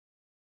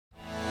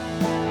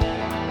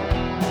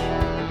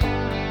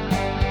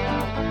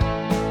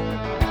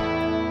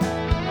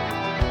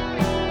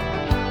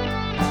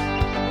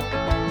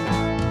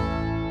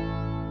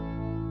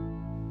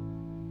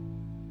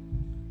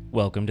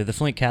Welcome to the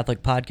Flint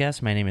Catholic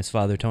Podcast. My name is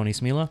Father Tony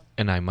Smila.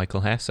 And I'm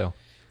Michael Hasso.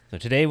 So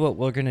today what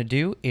we're going to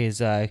do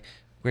is we're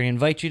going to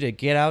invite you to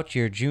get out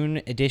your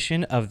June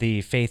edition of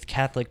the Faith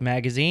Catholic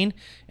magazine.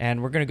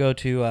 And we're going to go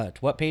to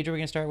what page are we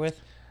going to start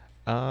with?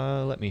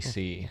 Let me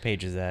see. What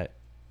page is that?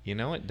 You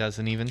know, it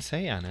doesn't even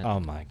say on it. Oh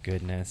my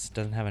goodness.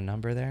 Doesn't have a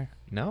number there?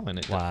 No, and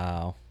it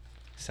Wow.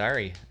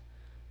 Sorry.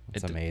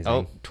 That's amazing.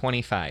 Oh,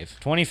 25.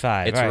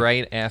 25. It's all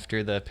right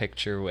after the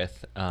picture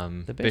with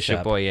The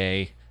Bishop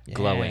Boyer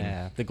glowing.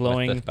 Yeah, the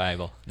glowing with the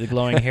Bible. The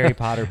glowing Harry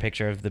Potter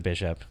picture of the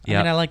bishop. I Yep.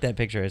 mean, I like that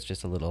picture. It's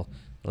just a little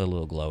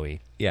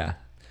glowy. Yeah.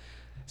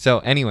 So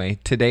anyway,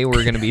 today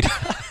we're going to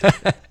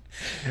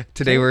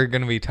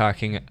be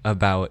talking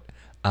about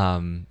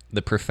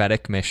the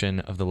prophetic mission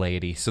of the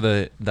laity. So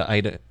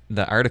the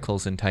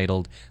article's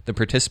entitled "The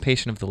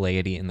Participation of the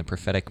Laity in the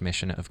Prophetic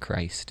Mission of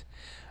Christ."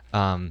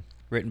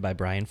 Written by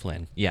Brian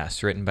Flynn.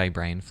 Yes, written by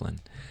Brian Flynn.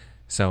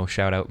 So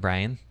shout out,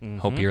 Brian. Mm-hmm.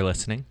 Hope you're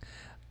listening.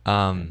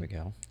 There we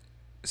go.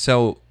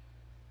 So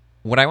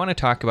what I want to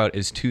talk about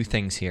is two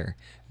things here,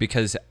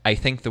 because I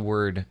think the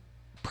word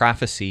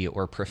prophecy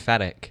or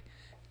prophetic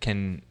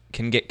can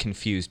get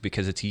confused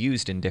because it's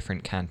used in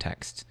different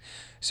contexts.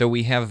 So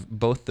we have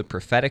both the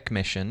prophetic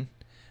mission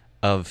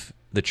of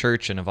the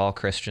church and of all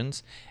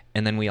Christians,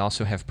 and then we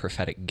also have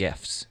prophetic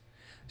gifts.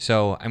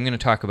 So I'm going to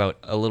talk about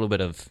a little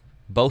bit of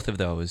both of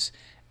those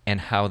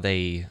and how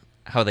they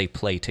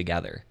play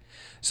together.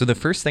 So the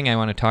first thing I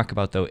want to talk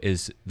about, though,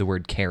 is the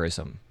word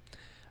charism.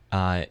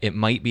 It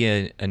might be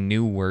a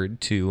new word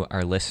to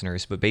our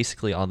listeners, but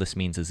basically all this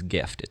means is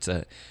gift. It's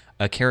a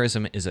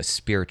charism is a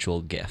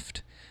spiritual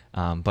gift.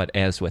 But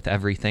as with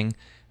everything,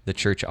 the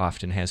church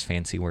often has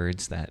fancy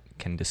words that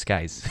can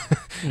disguise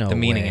the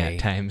meaning at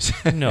times.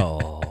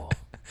 No.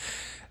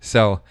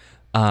 So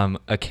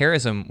a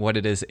charism, what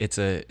it is, it's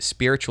a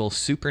spiritual,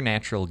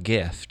 supernatural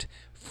gift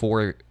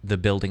for the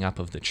building up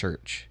of the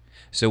church.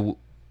 So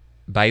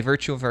by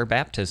virtue of our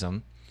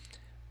baptism,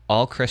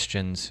 all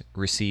Christians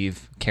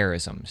receive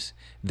charisms.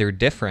 They're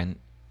different,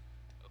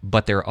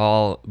 but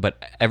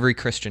every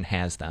Christian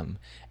has them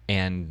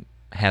and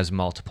has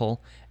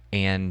multiple,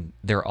 and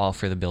they're all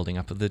for the building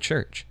up of the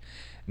church.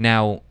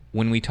 Now,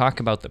 when we talk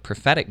about the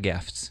prophetic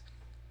gifts,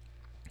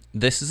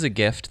 this is a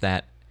gift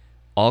that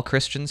all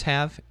Christians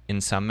have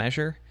in some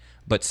measure,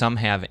 but some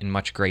have in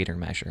much greater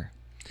measure.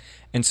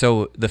 And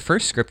so the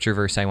first scripture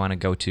verse I want to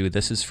go to,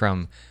 this is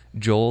from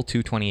Joel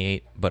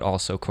 2:28, but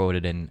also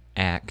quoted in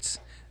Acts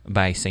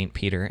by St.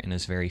 Peter in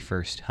his very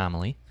first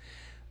homily.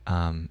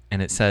 And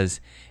it says,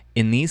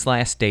 "In these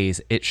last days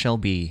it shall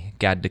be,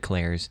 God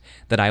declares,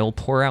 that I will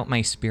pour out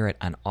my spirit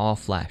on all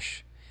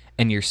flesh,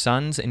 and your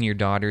sons and your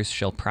daughters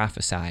shall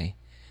prophesy,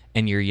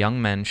 and your young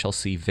men shall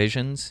see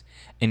visions,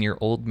 and your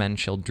old men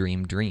shall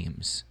dream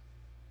dreams."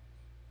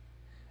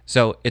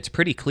 So it's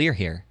pretty clear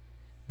here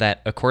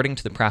that according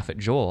to the prophet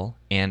Joel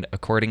and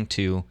according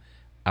to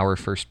our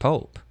first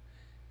pope,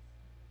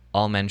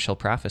 all men shall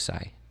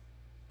prophesy,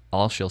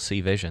 all shall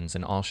see visions,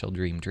 and all shall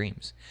dream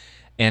dreams.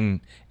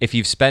 And if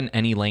you've spent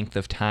any length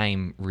of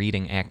time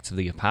reading Acts of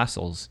the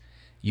Apostles,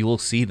 you will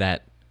see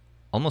that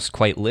almost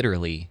quite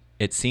literally,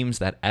 it seems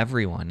that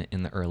everyone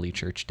in the early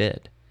church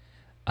did,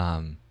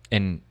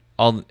 and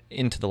all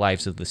into the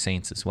lives of the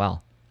saints as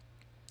well.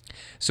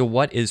 So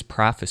what is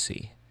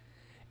prophecy?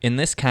 In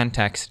this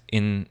context,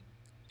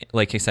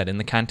 like I said, in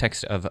the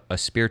context of a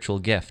spiritual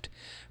gift,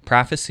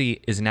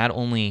 prophecy is not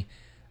only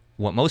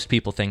what most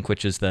people think,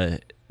 which is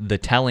the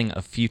telling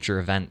of future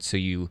events. So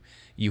you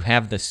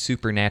have the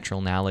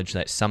supernatural knowledge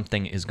that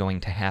something is going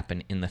to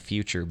happen in the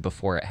future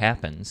before it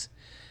happens.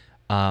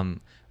 But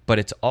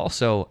it's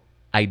also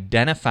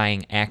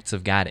identifying acts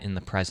of God in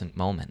the present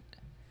moment.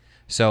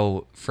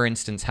 So, for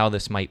instance, how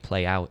this might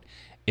play out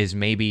is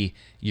maybe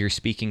you're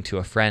speaking to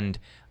a friend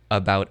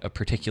about a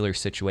particular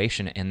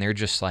situation, and they're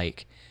just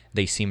like,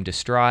 they seem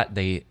distraught,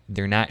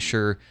 they're not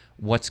sure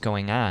what's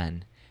going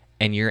on,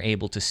 and you're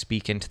able to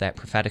speak into that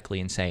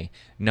prophetically and say,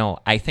 no,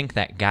 I think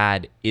that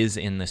God is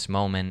in this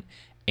moment,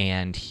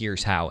 and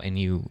here's how, and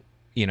you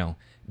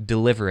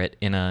deliver it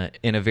in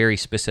a very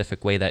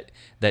specific way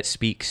that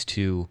speaks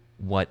to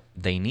what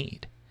they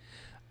need.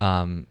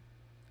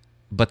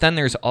 But then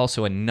there's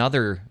also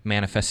another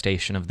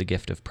manifestation of the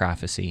gift of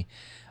prophecy,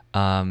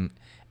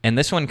 and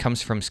this one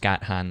comes from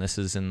Scott Hahn. This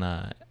is in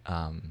the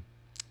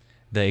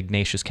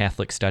Ignatius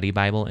Catholic Study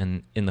Bible,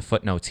 and in the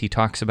footnotes, he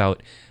talks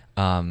about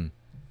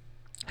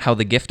how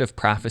the gift of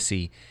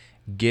prophecy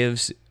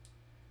gives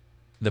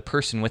the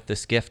person with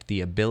this gift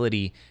the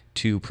ability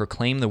to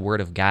proclaim the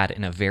word of God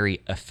in a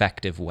very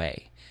effective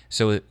way.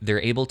 So they're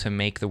able to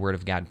make the word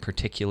of God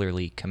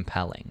particularly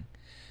compelling.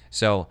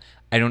 So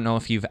I don't know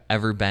if you've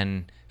ever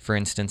been, for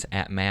instance,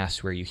 at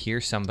Mass where you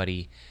hear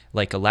somebody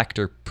like a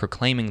lector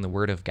proclaiming the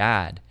word of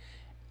God,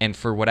 and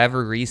for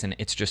whatever reason,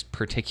 it's just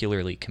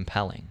particularly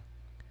compelling.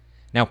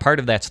 Now, part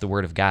of that's the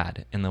word of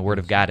God, and the word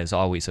of God is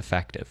always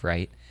effective,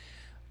 right?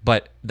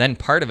 But then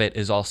part of it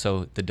is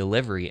also the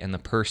delivery and the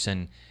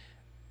person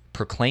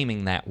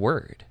proclaiming that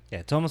word. Yeah,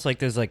 it's almost like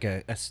there's like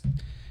it's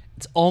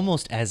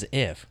almost as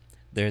if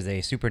there's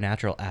a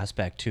supernatural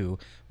aspect to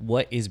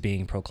what is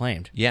being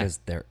proclaimed. Yeah. Because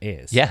there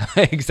is. Yeah,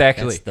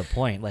 exactly. That's the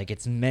point. Like,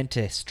 it's meant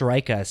to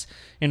strike us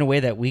in a way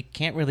that we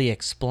can't really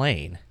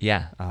explain.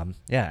 Yeah.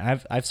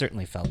 I've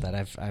certainly felt that.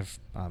 I've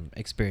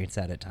experienced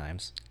that at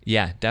times.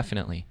 Yeah,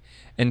 definitely.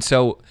 And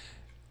so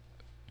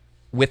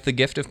with the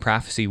gift of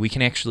prophecy, we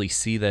can actually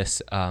see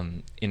this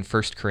in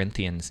 1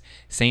 Corinthians.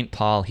 St.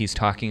 Paul, he's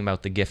talking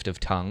about the gift of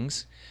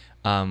tongues,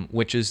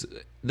 which is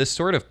the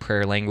sort of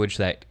prayer language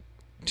that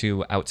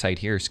to outside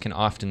hearers can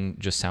often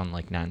just sound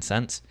like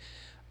nonsense.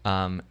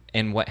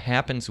 And what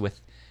happens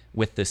with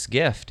this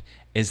gift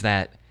is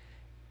that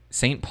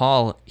St.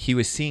 Paul, he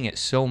was seeing it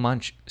so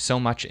much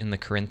in the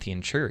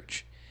Corinthian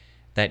church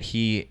that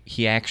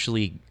he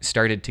actually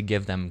started to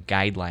give them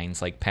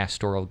guidelines, like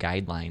pastoral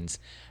guidelines,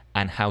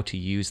 on how to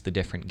use the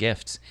different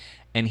gifts.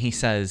 And he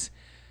says,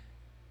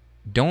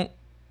 the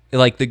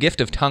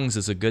gift of tongues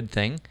is a good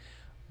thing,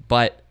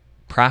 but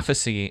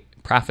prophesying,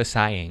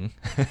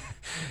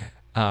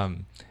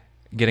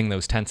 getting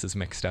those tenses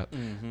mixed up,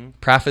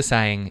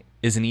 prophesying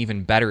is an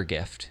even better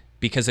gift,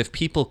 because if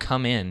people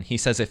come in, he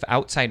says, if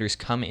outsiders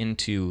come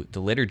into the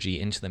liturgy,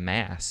 into the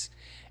Mass,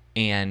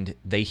 and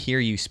they hear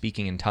you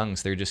speaking in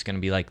tongues, they're just going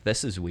to be like,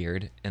 this is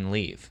weird, and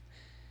leave.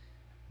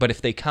 But if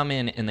they come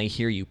in and they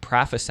hear you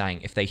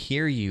prophesying, if they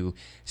hear you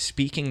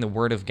speaking the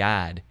word of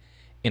God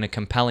in a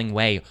compelling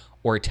way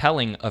or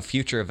telling of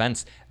future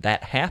events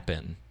that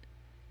happen,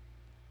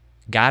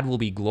 God will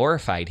be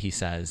glorified, he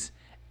says,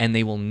 and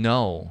they will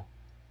know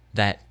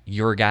that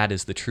your God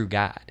is the true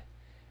God.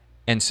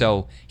 And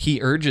so he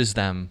urges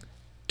them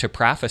to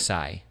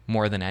prophesy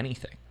more than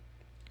anything.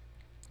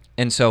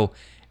 And so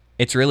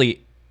it's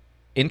really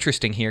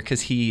interesting here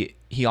because he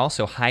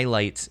also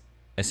highlights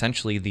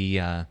essentially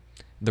the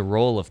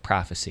role of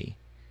prophecy,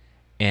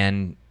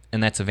 and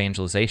that's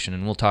evangelization,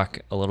 and we'll talk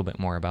a little bit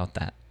more about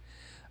that.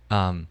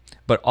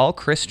 But all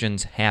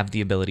Christians have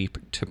the ability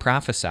to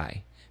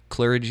prophesy,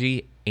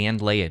 clergy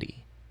and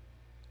laity,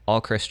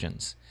 all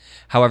Christians.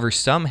 However,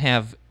 some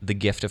have the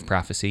gift of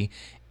prophecy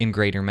in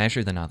greater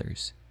measure than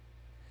others.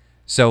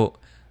 So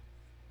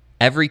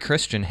every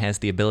Christian has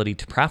the ability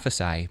to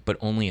prophesy, but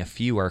only a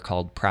few are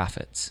called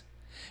prophets.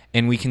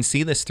 And we can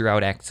see this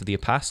throughout Acts of the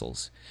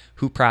Apostles.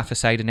 Who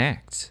prophesied in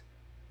Acts?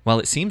 Well,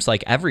 it seems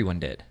like everyone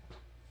did.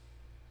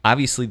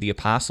 Obviously, the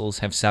apostles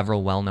have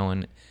several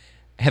well-known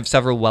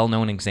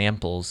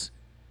examples,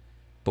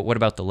 but what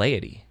about the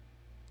laity?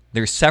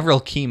 There's several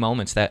key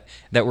moments that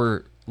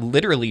were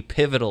literally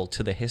pivotal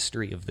to the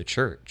history of the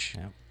church,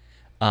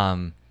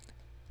 in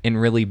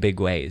really big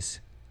ways.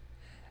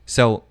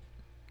 So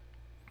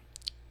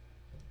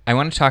I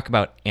want to talk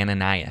about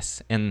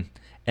Ananias, and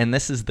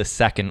this is the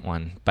second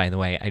one, by the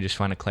way. I just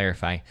want to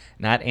clarify,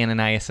 not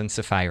Ananias and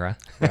Sapphira.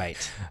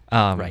 Right.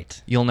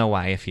 Right. You'll know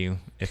why if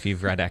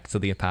you've read Acts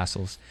of the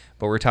Apostles.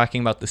 But we're talking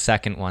about the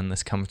second one.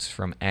 This comes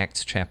from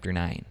Acts chapter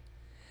 9.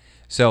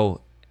 So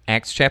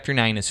Acts chapter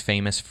 9 is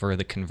famous for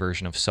the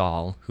conversion of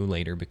Saul, who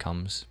later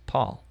becomes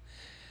Paul.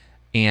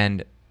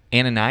 And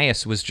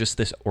Ananias was just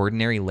this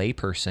ordinary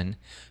layperson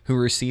who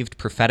received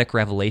prophetic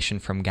revelation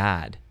from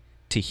God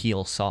to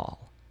heal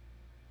Saul.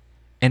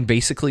 And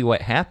basically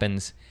what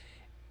happens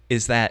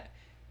is that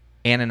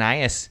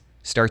Ananias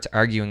starts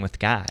arguing with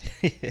God.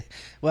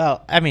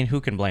 Well, I mean,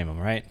 who can blame him,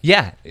 right?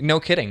 Yeah, no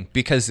kidding.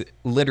 Because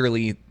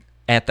literally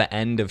at the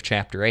end of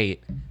chapter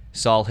 8,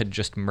 Saul had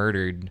just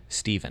murdered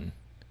Stephen,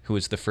 who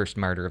was the first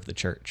martyr of the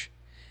church.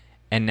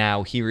 And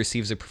now he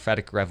receives a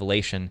prophetic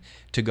revelation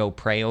to go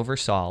pray over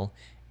Saul,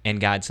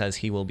 and God says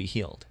he will be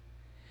healed.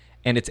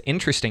 And it's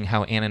interesting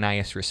how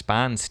Ananias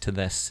responds to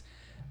this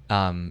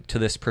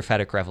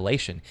prophetic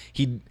revelation.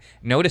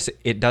 Notice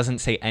it doesn't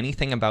say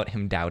anything about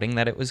him doubting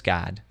that it was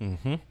God.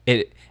 Mm-hmm.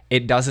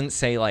 It doesn't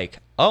say like,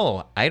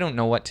 oh, I don't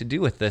know what to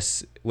do with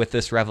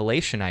this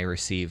revelation I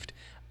received.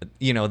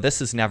 This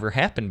has never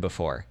happened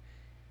before.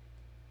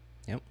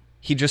 Yep.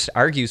 He just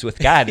argues with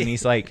God, and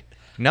he's like,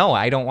 no,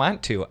 I don't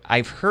want to.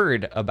 I've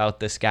heard about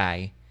this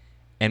guy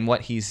and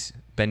what he's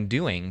been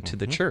doing to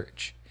the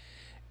church.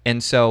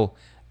 And so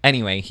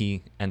anyway,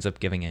 he ends up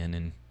giving in,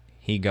 and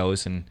he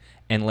goes and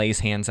lays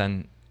hands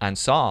on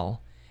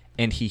Saul,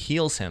 and he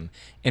heals him.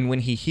 And when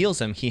he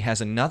heals him, he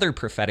has another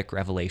prophetic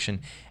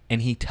revelation,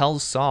 and he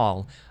tells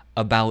Saul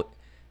about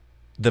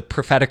the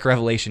prophetic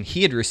revelation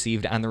he had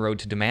received on the road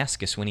to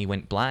Damascus when he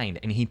went blind,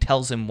 and he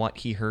tells him what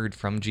he heard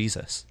from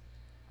Jesus.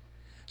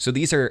 So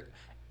these are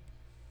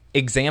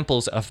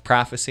examples of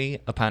prophecy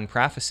upon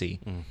prophecy.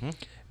 Mm-hmm.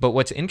 But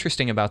what's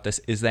interesting about this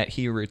is that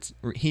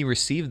he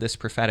received this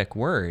prophetic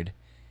word,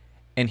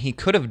 and he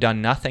could have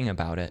done nothing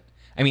about it.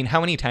 I mean, how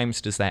many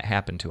times does that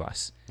happen to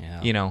us?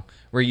 Yeah.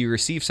 Where you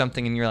receive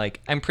something and you're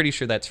like, I'm pretty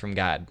sure that's from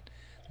God.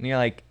 And you're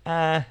like,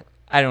 I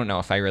don't know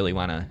if I really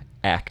want to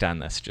act on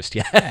this just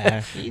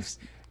yet.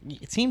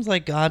 It seems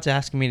like God's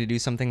asking me to do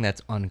something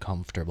that's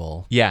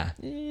uncomfortable. Yeah.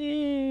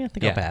 I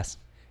think I'll pass.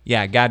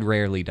 Yeah, God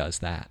rarely does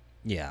that.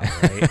 Yeah,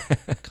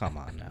 right? Come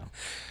on now.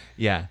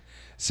 Yeah.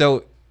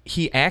 So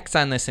he acts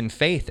on this in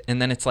faith,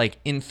 and then it's like,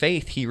 in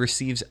faith, he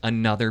receives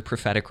another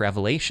prophetic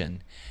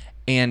revelation.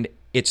 And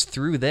it's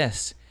through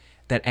this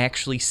that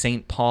actually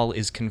St. Paul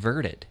is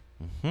converted.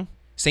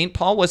 St.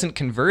 Paul wasn't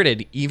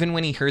converted even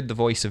when he heard the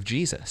voice of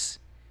Jesus.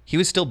 He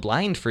was still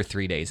blind for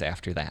 3 days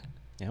after that.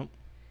 Yep.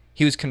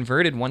 He was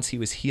converted once he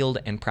was healed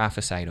and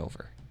prophesied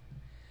over.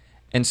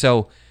 And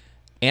so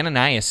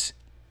Ananias,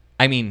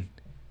 I mean,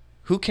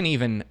 who can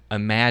even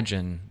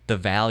imagine the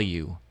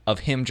value of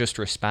him just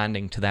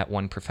responding to that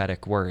one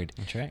prophetic word?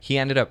 That's right. He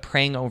ended up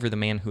praying over the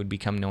man who would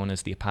become known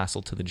as the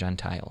apostle to the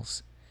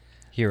Gentiles.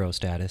 Hero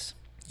status.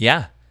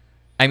 Yeah.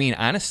 I mean,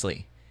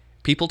 honestly,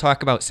 people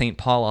talk about St.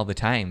 Paul all the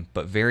time,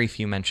 but very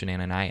few mention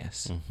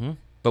Ananias.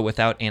 But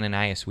without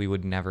Ananias, we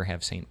would never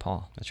have St.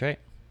 Paul. That's right.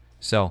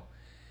 So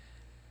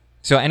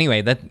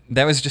anyway,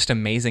 that was just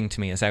amazing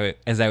to me as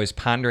I was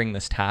pondering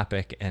this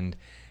topic. And,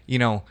 you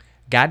know,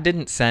 God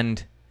didn't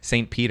send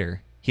St.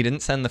 Peter. He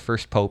didn't send the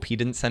first pope. He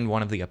didn't send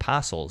one of the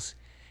apostles.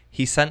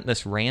 He sent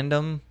this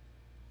random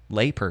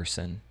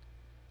layperson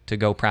to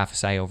go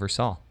prophesy over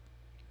Saul.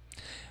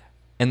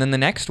 And then the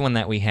next one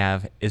that we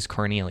have is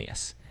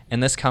Cornelius.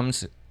 And this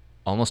comes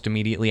almost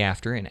immediately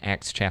after in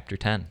Acts chapter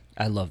 10.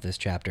 I love this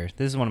chapter.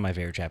 This is one of my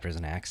favorite chapters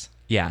in Acts.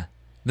 Yeah.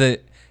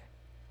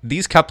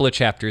 These couple of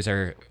chapters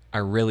are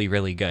really,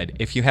 really good.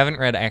 If you haven't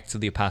read Acts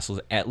of the Apostles,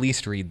 at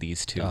least read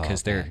these two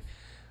because they're...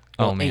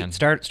 Well, man. 8.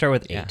 Start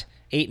with 8. Yeah.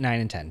 8, 9,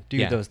 and 10.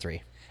 Do those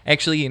 3.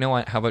 Actually, you know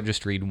what? How about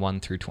just read 1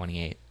 through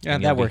 28? Yeah,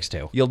 and that works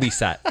too. You'll be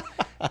set.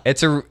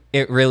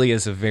 It really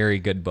is a very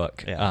good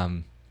book. Yeah.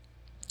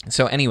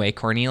 So anyway,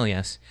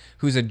 Cornelius,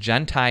 who's a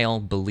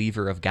Gentile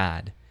believer of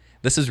God.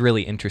 This is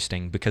really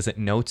interesting because it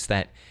notes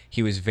that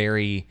he was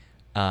very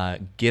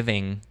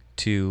giving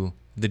to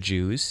the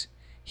Jews.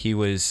 He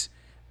was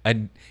a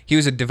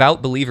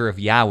devout believer of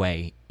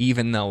Yahweh,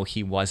 even though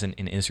he wasn't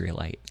an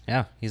Israelite.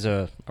 Yeah, he's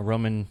a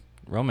Roman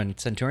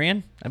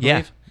centurion, I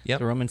believe. Yep.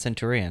 The Roman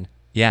centurion.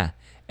 Yeah,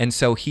 and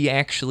so he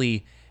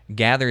actually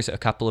gathers a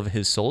couple of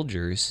his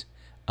soldiers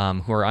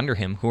who are under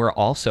him, who are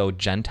also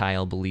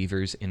Gentile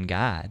believers in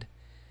God,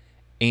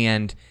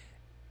 and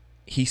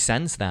he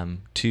sends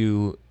them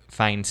to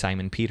find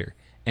Simon Peter.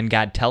 And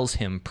God tells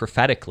him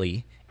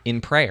prophetically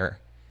in prayer,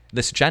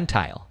 this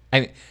Gentile.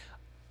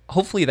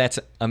 Hopefully that's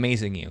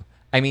amazing you.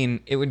 I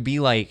mean, it would be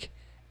like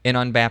an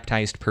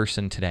unbaptized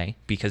person today,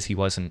 because he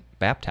wasn't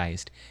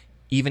baptized.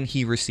 Even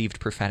he received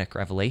prophetic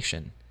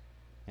revelation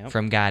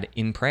from God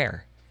in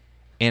prayer.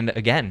 And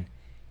again,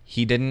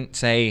 he didn't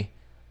say,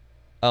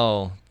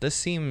 oh, this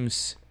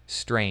seems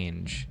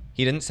strange.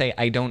 He didn't say,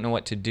 I don't know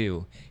what to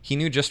do. He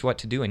knew just what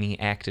to do, and he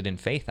acted in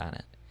faith on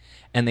it.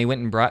 And they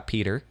went and brought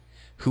Peter,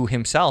 who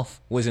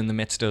himself was in the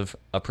midst of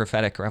a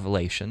prophetic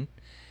revelation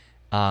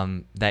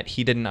that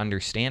he didn't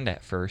understand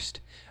at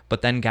first.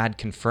 But then God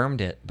confirmed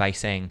it by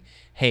saying,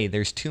 hey,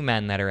 there's 2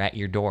 men that are at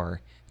your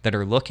door that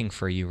are looking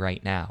for you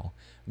right now.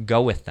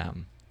 Go with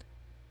them.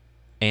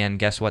 And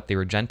guess what? They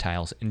were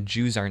Gentiles, and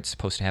Jews aren't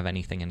supposed to have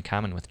anything in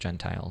common with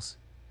Gentiles.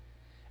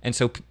 And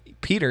so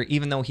Peter,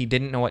 even though he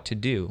didn't know what to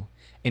do,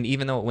 and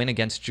even though it went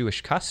against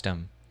Jewish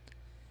custom,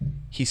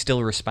 he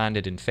still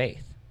responded in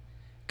faith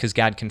because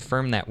God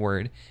confirmed that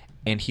word,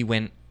 and he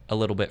went a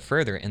little bit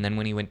further. And then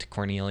when he went to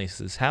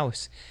Cornelius'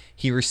 house,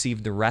 he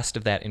received the rest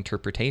of that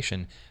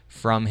interpretation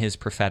from his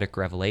prophetic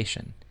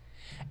revelation.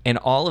 And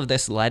all of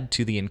this led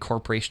to the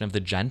incorporation of the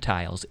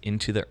Gentiles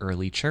into the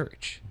early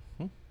church.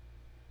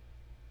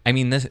 I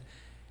mean,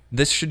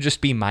 this should just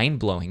be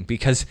mind-blowing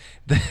because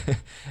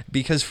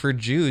for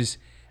Jews,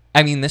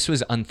 I mean, this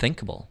was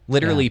unthinkable.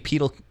 Literally,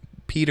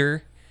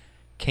 Peter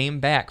came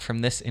back from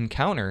this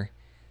encounter,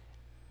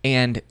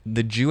 and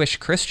the Jewish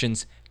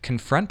Christians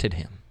confronted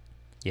him.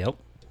 Yep.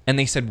 And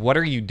they said, what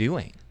are you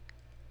doing?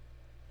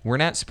 We're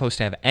not supposed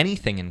to have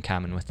anything in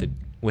common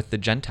with the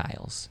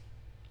Gentiles.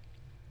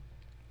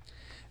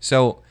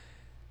 So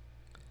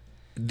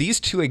these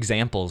 2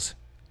 examples,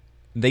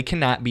 they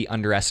cannot be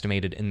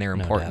underestimated in their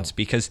importance, doubt.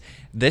 because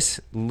this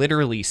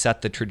literally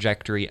set the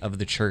trajectory of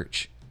the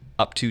church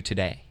up to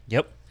today.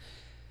 Yep.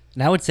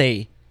 And I would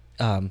say,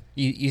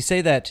 you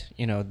say that,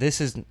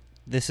 this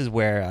is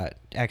where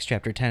Acts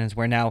chapter 10 is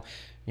where now,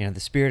 the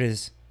Spirit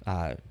is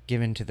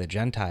given to the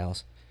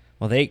Gentiles.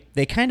 Well,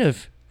 they kind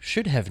of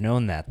should have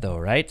known that, though,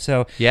 right?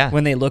 So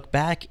when they look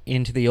back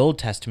into the Old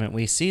Testament,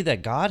 we see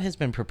that God has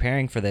been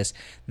preparing for this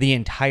the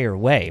entire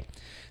way.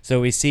 So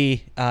we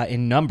see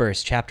in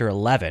Numbers chapter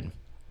 11,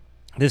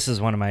 this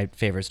is one of my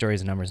favorite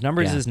stories in Numbers.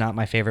 Numbers is not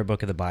my favorite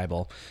book of the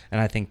Bible,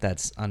 and I think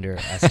that's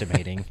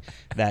underestimating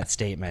that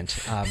statement.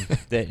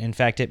 That in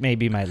fact, it may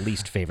be my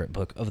least favorite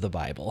book of the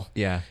Bible.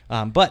 Yeah.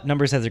 But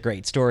Numbers has a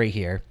great story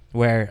here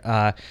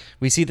where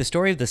we see the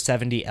story of the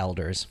 70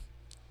 elders.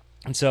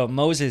 And so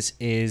Moses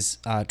is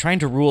trying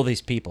to rule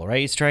these people,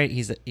 right?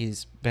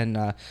 He's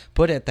been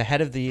put at the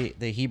head of the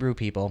Hebrew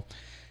people.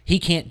 He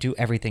can't do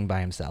everything by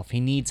himself. He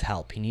needs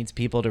help. He needs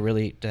people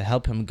to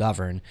help him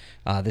govern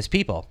this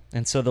people.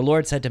 And so the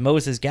Lord said to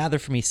Moses, "Gather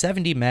for me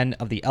 70 men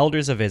of the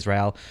elders of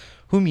Israel,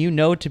 whom you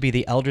know to be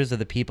the elders of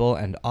the people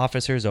and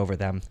officers over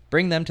them.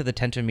 Bring them to the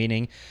tent of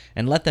meeting,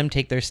 and let them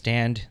take their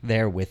stand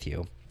there with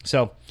you."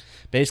 So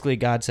basically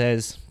God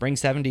says, bring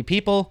 70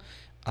 people,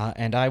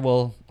 and I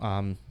will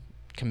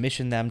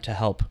commissioned them to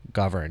help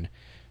govern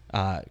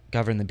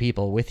the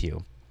people with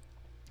you.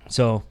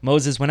 So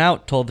Moses went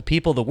out, told the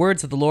people the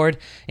words of the Lord,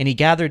 and he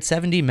gathered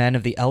 70 men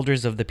of the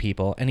elders of the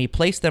people, and he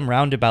placed them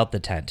round about the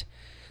tent.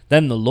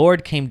 Then the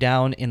Lord came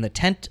down in the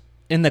tent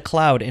in the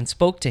cloud and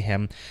spoke to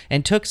him,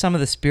 and took some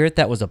of the Spirit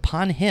that was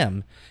upon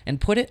him,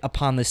 and put it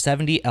upon the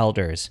 70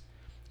 elders.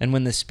 And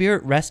when the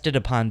Spirit rested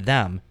upon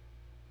them,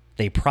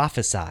 they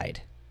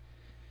prophesied.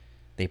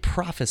 They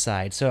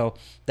prophesied. So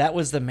that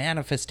was the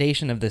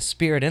manifestation of the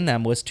Spirit in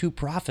them, was to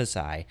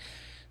prophesy.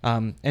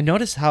 And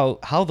notice how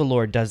the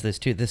Lord does this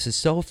too. This is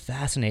so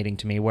fascinating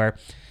to me, where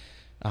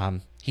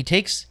he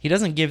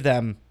doesn't give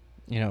them,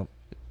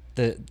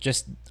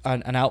 just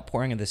an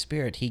outpouring of the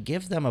Spirit. He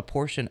gives them a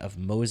portion of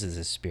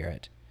Moses'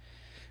 spirit,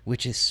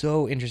 which is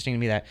so interesting to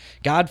me, that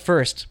God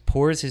first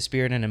pours his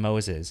Spirit into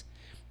Moses,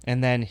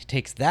 and then he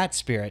takes that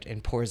Spirit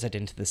and pours it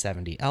into the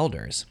 70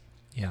 elders.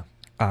 Yeah.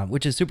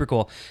 Which is super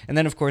cool. And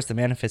then, of course, the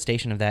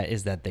manifestation of that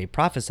is that they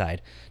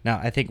prophesied.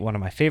 Now, I think one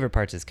of my favorite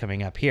parts is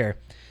coming up here.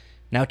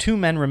 Now 2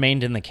 men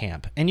remained in the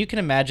camp. And you can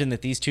imagine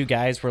that these 2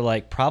 guys were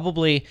like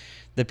probably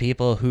the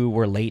people who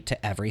were late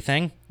to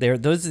everything.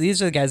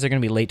 These are the guys that are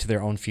going to be late to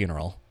their own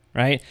funeral,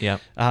 right? Yeah.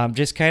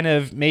 Just kind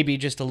of maybe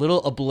just a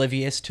little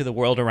oblivious to the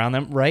world around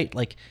them, right?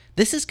 Like,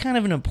 this is kind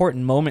of an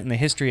important moment in the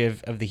history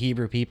of the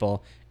Hebrew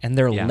people, and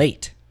they're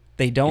late.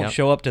 They don't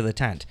show up to the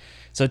tent.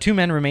 So 2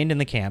 men remained in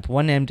the camp,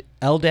 one named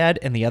Eldad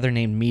and the other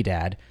named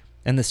Medad,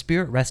 and the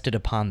Spirit rested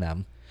upon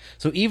them.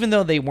 So even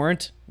though they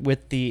weren't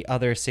with the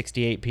other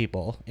 68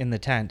 people in the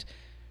tent,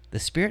 the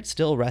Spirit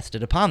still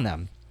rested upon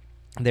them.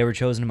 They were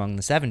chosen among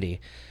the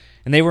 70.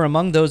 And they were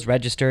among those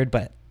registered,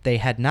 but they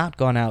had not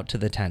gone out to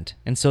the tent.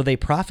 And so they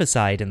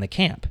prophesied in the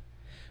camp.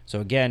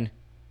 So again,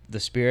 the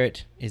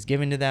Spirit is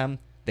given to them.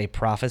 They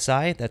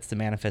prophesy. That's the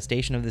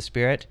manifestation of the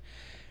Spirit.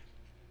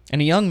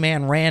 And a young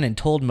man ran and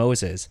told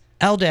Moses,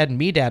 Eldad and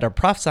Medad are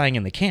prophesying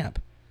in the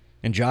camp.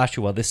 And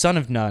Joshua, the son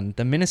of Nun,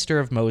 the minister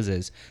of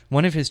Moses,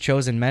 one of his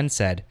chosen men,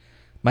 said,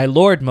 My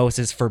lord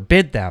Moses,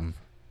 forbid them.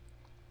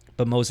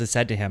 But Moses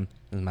said to him,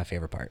 this is my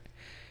favorite part,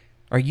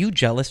 Are you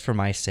jealous for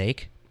my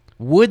sake?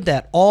 Would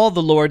that all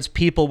the Lord's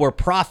people were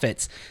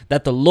prophets,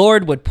 that the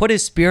Lord would put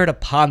his Spirit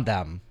upon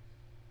them.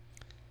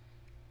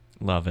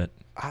 Love it.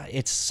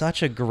 It's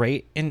such a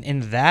great,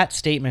 in that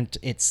statement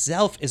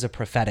itself is a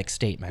prophetic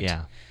statement.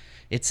 Yeah.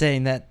 It's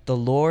saying that the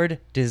Lord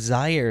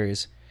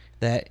desires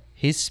that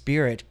his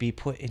Spirit be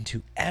put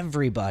into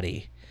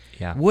everybody.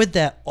 Yeah. Would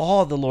that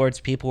all the Lord's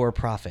people were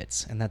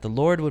prophets, and that the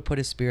Lord would put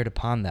his Spirit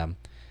upon them.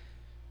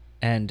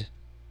 And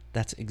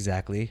that's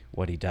exactly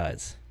what he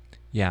does.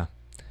 Yeah.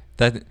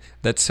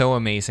 That's so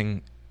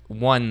amazing.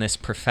 One, this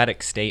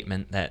prophetic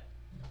statement that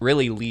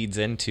really leads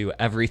into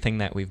everything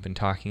that we've been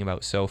talking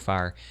about so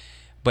far,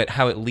 but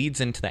how it leads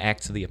into the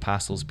Acts of the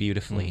Apostles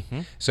beautifully.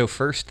 Mm-hmm. So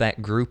first,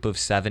 that group of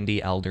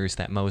 70 elders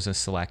that Moses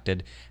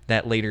selected,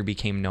 that later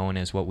became known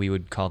as what we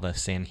would call the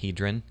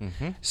Sanhedrin.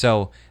 Mm-hmm.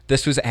 So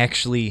this was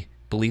actually,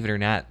 believe it or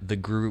not, the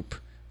group,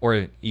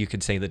 or you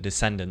could say the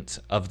descendants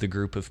of the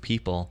group of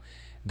people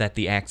that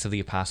the Acts of the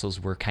Apostles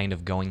were kind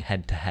of going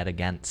head-to-head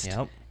against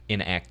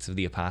in Acts of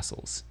the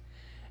Apostles.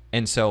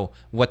 And so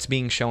what's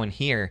being shown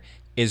here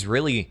is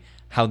really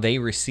how they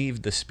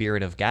received the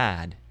Spirit of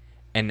God,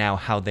 and now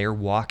how they're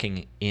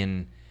walking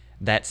in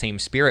that same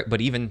Spirit,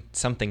 but even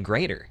something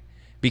greater.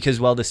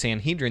 Because while the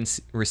Sanhedrin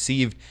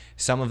received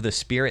some of the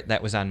Spirit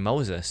that was on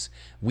Moses,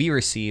 we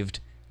received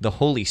the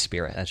Holy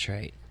Spirit. That's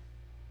right.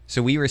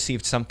 So we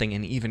received something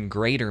in even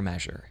greater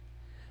measure.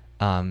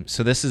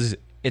 So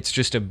it's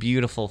just a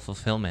beautiful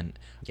fulfillment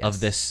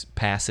of this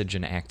passage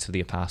in Acts of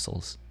the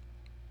Apostles.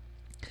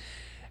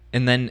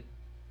 And then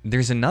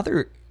there's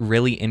another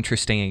really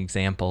interesting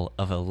example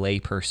of a lay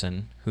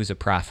person who's a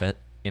prophet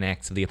in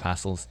Acts of the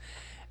Apostles,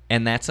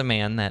 and that's a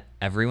man that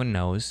everyone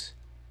knows,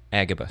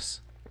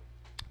 Agabus.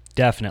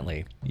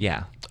 Definitely.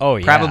 Yeah. Oh,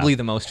 yeah. Probably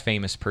the most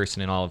famous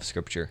person in all of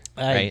Scripture,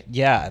 right?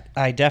 Yeah,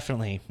 I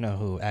definitely know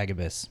who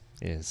Agabus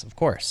is, of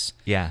course.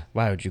 Yeah.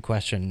 Why would you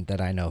question that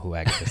I know who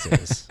Agabus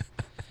is?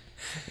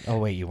 Oh,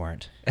 wait, you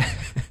weren't.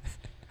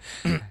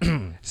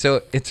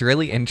 So it's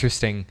really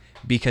interesting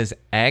because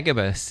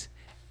Agabus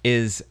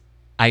is,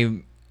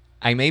 I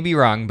may be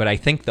wrong, but I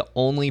think the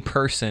only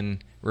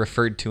person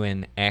referred to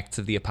in Acts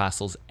of the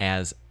Apostles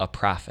as a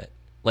prophet.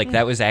 Like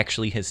that was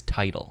actually his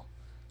title,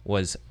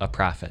 was a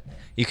prophet.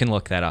 You can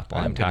look that up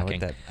while I'm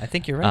talking. I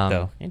think you're right,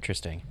 though.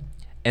 Interesting.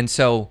 And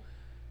so,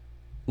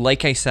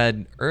 like I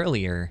said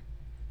earlier,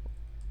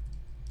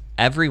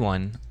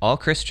 everyone, all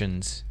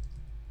Christians,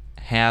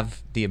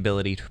 have the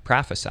ability to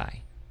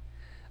prophesy.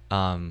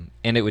 And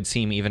it would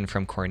seem even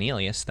from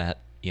Cornelius that,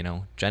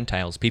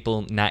 Gentiles,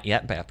 people not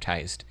yet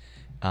baptized,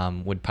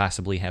 would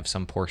possibly have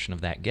some portion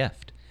of that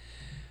gift.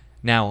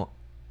 Now,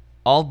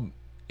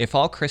 if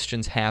all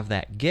Christians have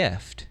that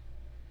gift,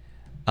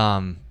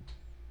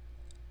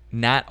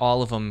 not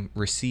all of them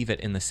receive it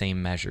in the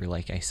same measure,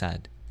 like I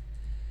said.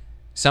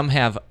 Some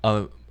have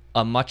a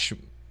much,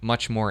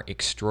 much more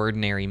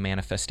extraordinary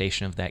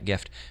manifestation of that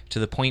gift, to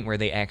the point where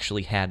they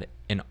actually had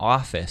an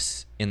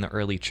office in the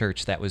early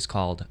church that was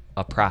called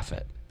a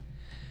prophet.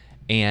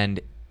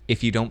 And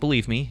if you don't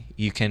believe me,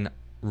 you can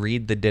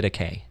read the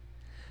Didache.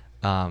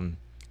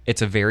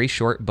 It's a very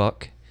short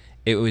book.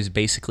 It was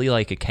basically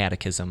like a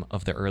catechism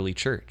of the early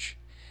church.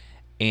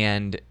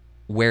 And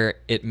where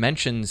it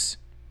mentions,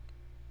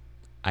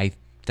 I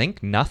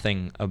think,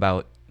 nothing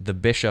about the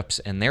bishops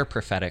and their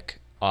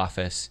prophetic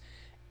office,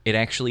 it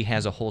actually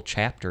has a whole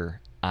chapter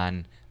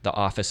on the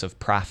office of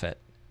prophet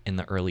in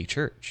the early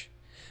church.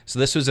 So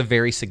this was a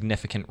very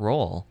significant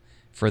role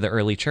for the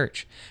early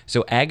church.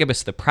 So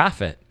Agabus the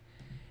prophet,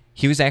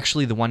 he was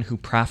actually the one who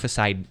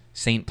prophesied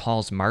St.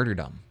 Paul's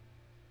martyrdom.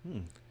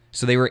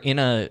 So they were in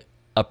a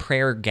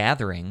prayer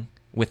gathering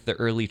with the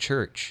early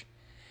church,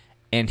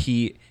 and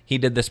he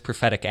did this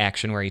prophetic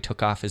action where he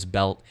took off his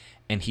belt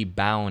and he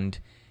bound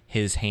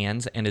his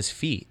hands and his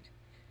feet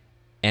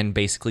and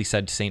basically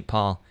said to St.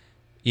 Paul,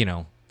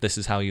 this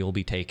is how you'll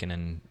be taken,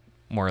 and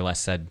more or less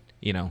said,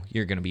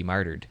 you're going to be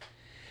martyred.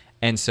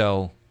 And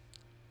so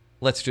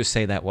let's just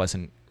say that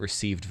wasn't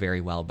received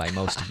very well by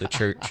most of the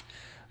church,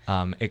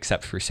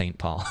 except for St.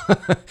 Paul.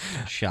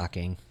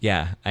 Shocking.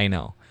 Yeah, I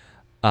know.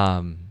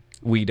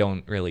 We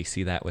don't really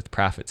see that with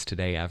prophets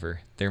today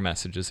ever. Their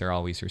messages are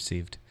always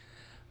received.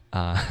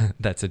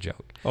 That's a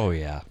joke. Oh,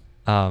 yeah.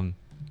 And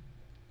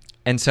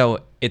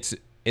so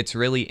it's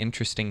really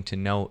interesting to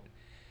note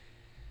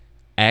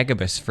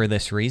Agabus for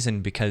this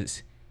reason,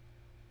 because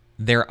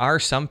there are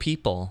some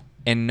people,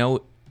 and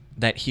note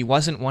that he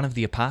wasn't one of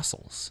the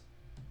apostles.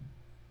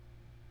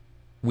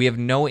 We have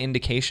no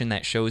indication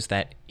that shows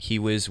that he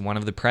was one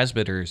of the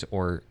presbyters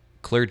or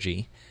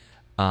clergy.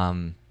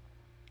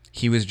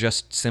 He was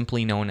just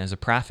simply known as a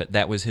prophet.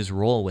 That was his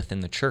role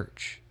within the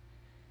church.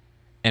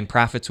 And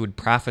prophets would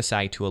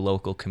prophesy to a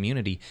local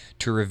community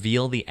to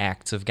reveal the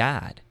acts of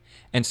God.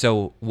 And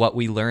so what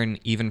we learn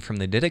even from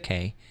the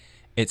Didache,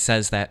 it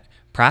says that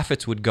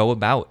prophets would go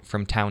about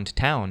from town to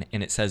town,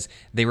 and it says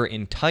they were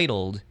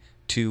entitled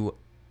to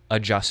a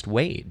just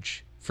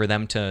wage for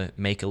them to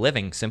make a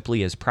living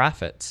simply as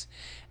prophets.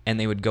 And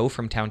they would go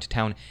from town to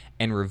town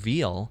and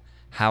reveal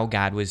how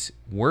God was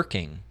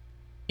working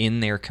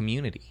in their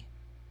community.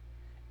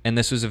 And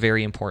this was a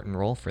very important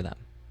role for them.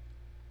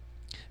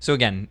 So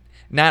again,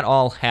 not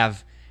all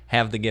have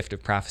the gift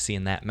of prophecy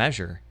in that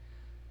measure,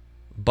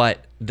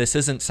 but this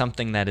isn't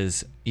something that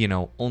is,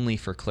 only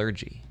for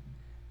clergy.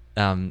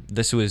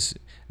 This was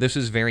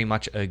very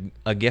much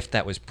a gift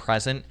that was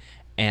present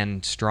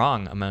and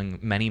strong among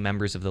many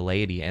members of the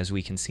laity, as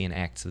we can see in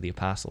Acts of the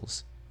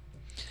Apostles.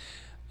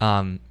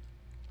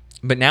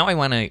 But now I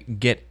want to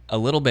get a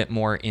little bit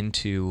more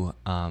into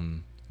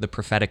the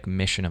prophetic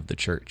mission of the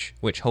church,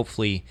 which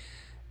hopefully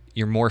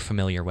you're more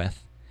familiar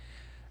with.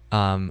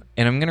 And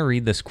I'm going to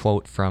read this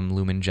quote from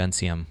Lumen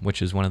Gentium,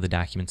 which is one of the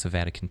documents of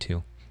Vatican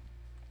II.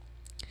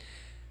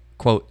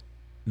 Quote,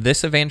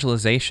 "This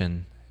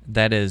evangelization,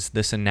 that is,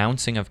 this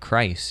announcing of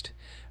Christ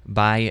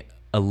by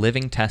a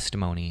living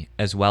testimony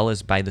as well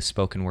as by the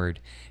spoken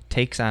word,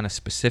 takes on a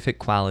specific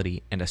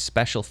quality and a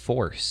special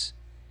force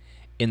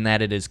in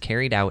that it is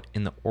carried out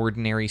in the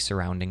ordinary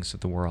surroundings of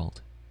the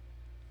world."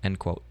 End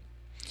quote.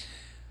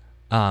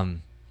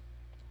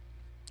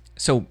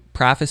 So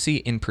prophecy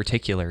in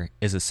particular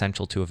is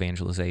essential to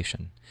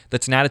evangelization.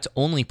 That's not its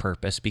only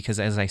purpose, because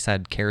as I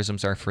said,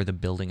 charisms are for the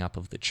building up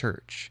of the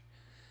church.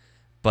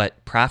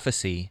 But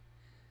prophecy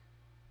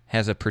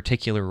has a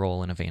particular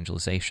role in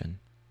evangelization.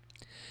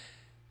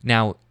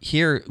 Now,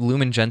 here,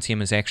 Lumen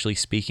Gentium is actually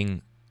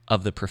speaking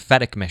of the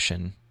prophetic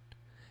mission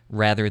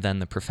rather than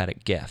the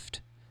prophetic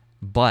gift,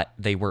 but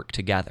they work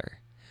together.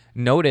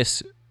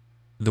 Notice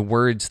the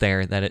words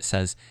there that it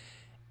says,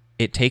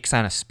 it takes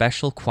on a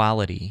specific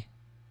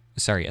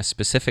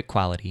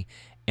quality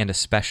and a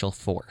special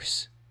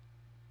force.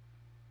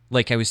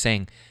 Like I was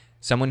saying,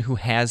 someone who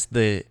has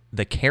the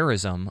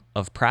charism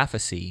of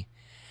prophecy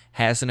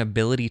has an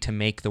ability to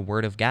make the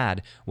word of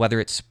God, whether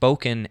it's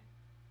spoken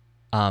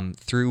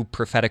through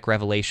prophetic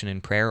revelation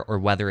and prayer, or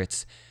whether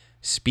it's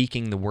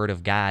speaking the word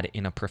of God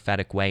in a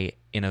prophetic way,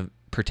 in a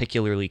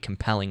particularly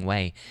compelling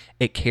way,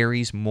 it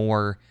carries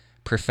more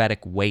prophetic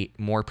weight,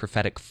 more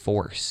prophetic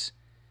force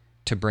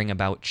to bring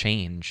about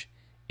change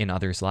in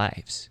others'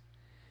 lives.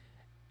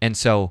 And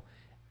so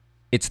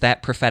it's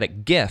that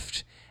prophetic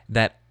gift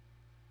that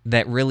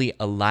really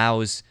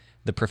allows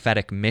the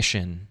prophetic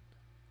mission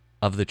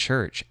of the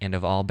church and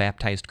of all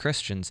baptized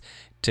Christians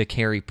to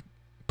carry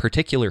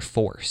particular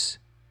force.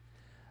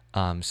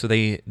 So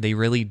they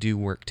really do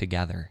work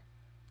together.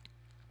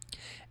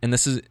 And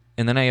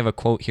then I have a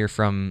quote here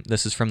from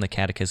the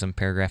Catechism,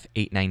 paragraph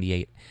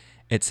 898.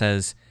 It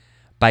says,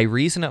 "By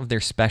reason of their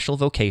special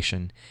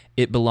vocation,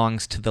 it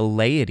belongs to the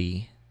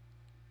laity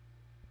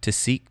to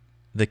seek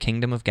the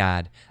kingdom of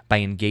God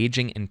by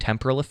engaging in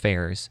temporal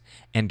affairs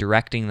and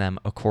directing them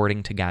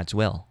according to God's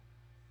will.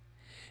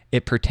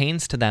 It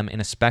pertains to them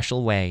in a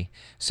special way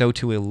so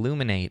to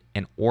illuminate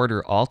and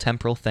order all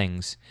temporal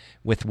things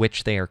with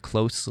which they are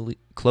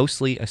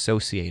closely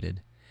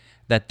associated,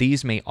 that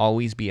these may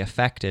always be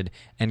affected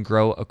and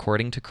grow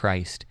according to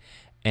Christ,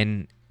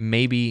 and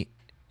may be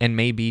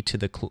to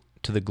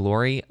the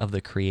glory of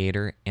the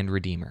Creator and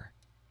Redeemer."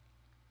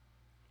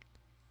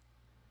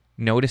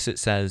 notice it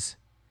says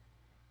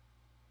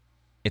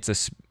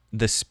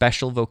the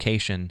special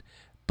vocation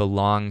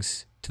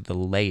belongs to the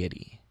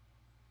laity.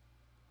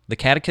 The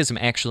Catechism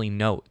actually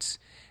notes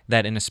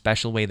that in a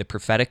special way, the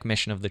prophetic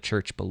mission of the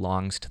church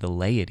belongs to the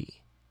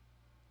laity.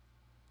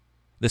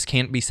 This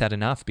can't be said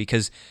enough,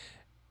 because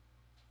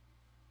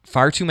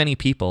far too many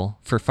people,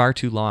 for far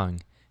too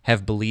long,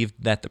 have believed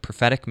that the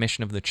prophetic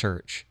mission of the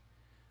church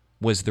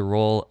was the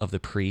role of the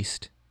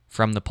priest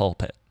from the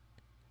pulpit.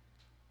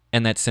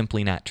 And that's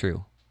simply not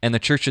true. And the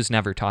church has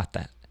never taught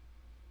that.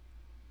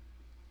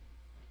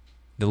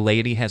 The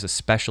laity has a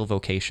special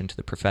vocation to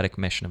the prophetic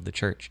mission of the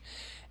church.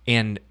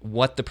 And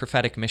what the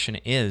prophetic mission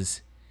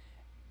is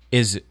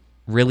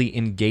really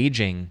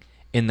engaging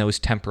in those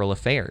temporal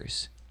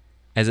affairs.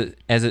 As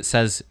it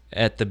says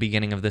at the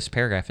beginning of this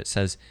paragraph, it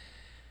says,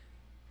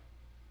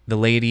 the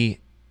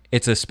laity,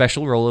 it's a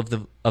special role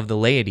of the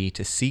laity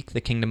to seek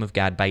the kingdom of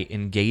God by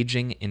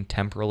engaging in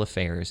temporal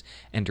affairs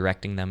and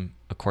directing them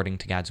according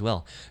to God's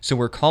will. So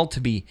we're called to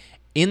be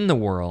in the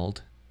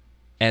world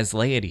as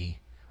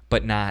laity,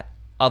 but not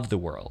of the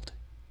world.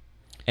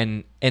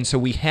 And so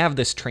we have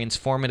this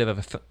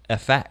transformative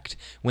effect.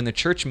 When the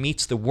church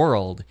meets the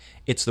world,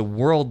 it's the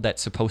world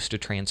that's supposed to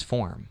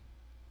transform.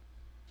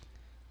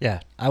 Yeah,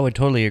 I would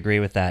totally agree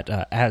with that.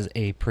 As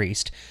a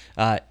priest,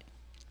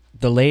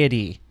 the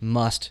laity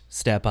must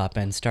step up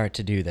and start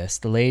to do this.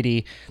 The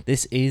laity,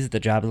 this is the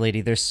job of the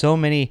laity. There's so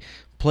many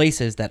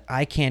places that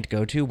I can't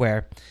go to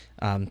where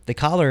the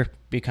collar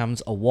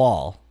becomes a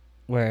wall,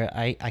 where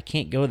I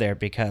can't go there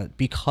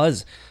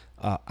because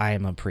I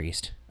am a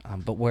priest.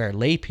 But where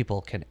lay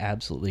people can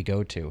absolutely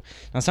go to.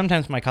 Now,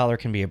 sometimes my collar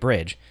can be a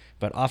bridge,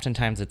 but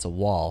oftentimes it's a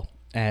wall,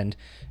 and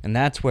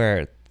that's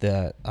where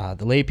the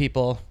lay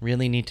people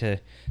really need to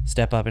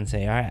step up and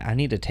say, all right, I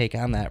need to take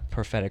on that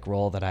prophetic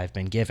role that I've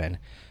been given.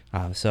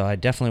 So I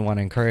definitely want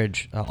to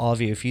encourage all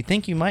of you, if you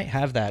think you might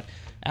have that,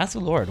 ask the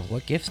Lord,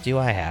 what gifts do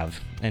I have?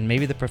 And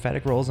maybe the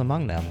prophetic role is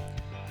among them.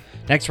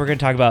 Next, we're going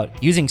to talk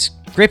about using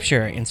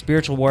Scripture in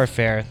spiritual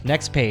warfare.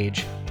 Next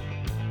page.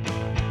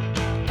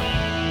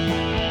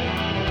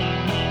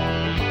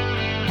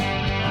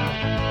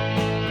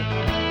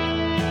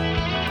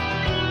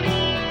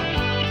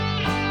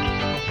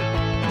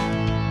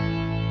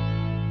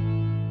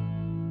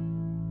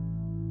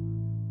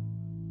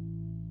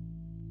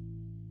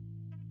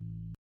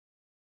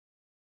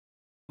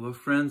 Hello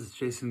friends, it's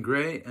Jason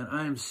Gray, and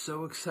I am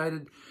so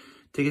excited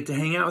to get to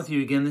hang out with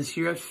you again this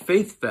year at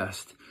Faith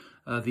Fest,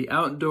 the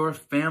outdoor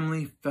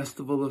family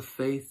festival of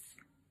faith.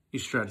 You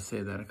should try to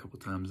say that a couple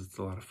times. It's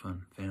a lot of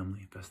fun.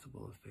 Family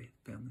festival of faith,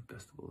 family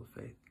festival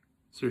of faith.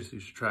 Seriously,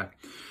 you should try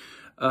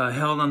it.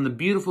 Held on the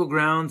beautiful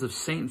grounds of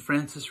St.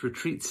 Francis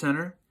Retreat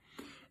Center,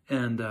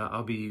 and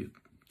I'll be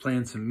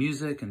playing some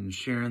music and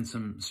sharing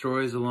some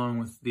stories along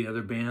with the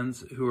other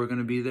bands who are going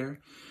to be there.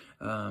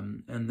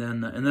 And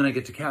then I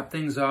get to cap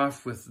things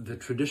off with the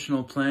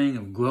traditional playing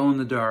of Glow in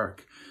the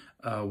Dark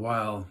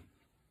while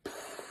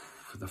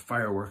the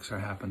fireworks are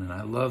happening.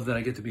 I love that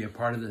I get to be a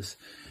part of this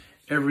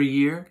every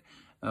year,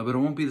 but it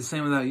won't be the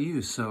same without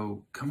you.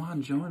 So come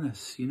on, join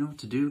us. You know what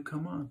to do.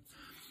 Come on.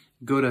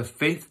 Go to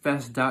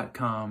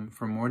faithfest.com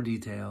for more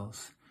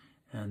details,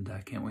 and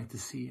I can't wait to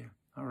see you.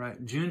 All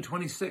right, June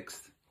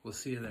 26th. We'll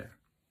see you there.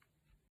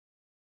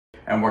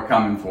 And we're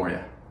coming for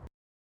you.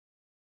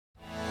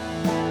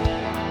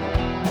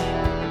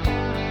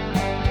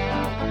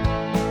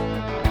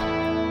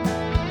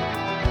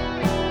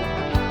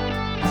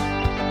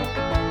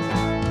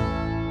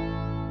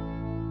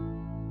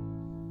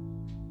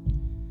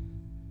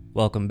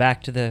 Welcome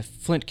back to the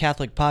Flint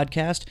Catholic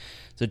Podcast.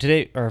 So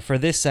today, or for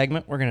this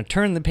segment, we're going to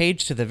turn the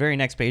page to the very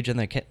next page in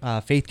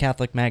the Faith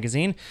Catholic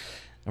magazine,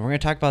 and we're going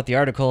to talk about the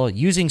article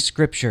Using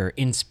Scripture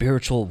in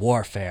Spiritual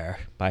Warfare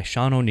by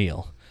Sean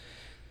O'Neill.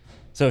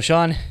 So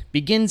Sean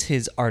begins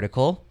his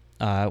article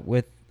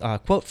with a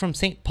quote from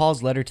St.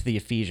 Paul's letter to the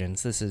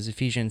Ephesians. This is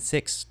Ephesians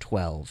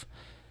 6:12.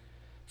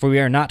 For we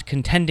are not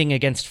contending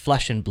against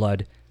flesh and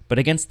blood, but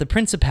against the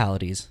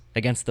principalities,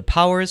 against the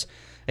powers,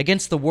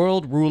 against the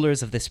world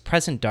rulers of this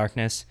present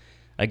darkness,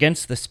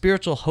 against the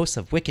spiritual hosts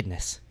of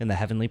wickedness in the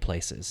heavenly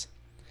places.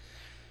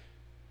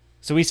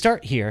 So we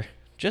start here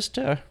just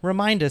to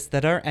remind us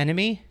that our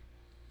enemy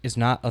is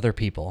not other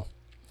people.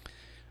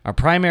 Our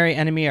primary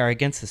enemy are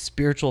against the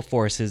spiritual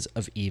forces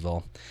of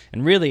evil.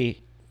 And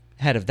really,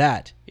 ahead of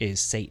that is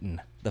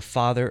Satan, the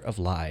father of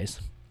lies.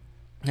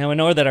 Now, I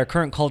know that our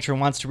current culture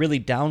wants to really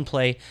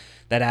downplay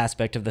that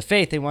aspect of the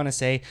faith. They want to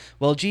say,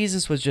 well,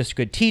 Jesus was just a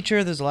good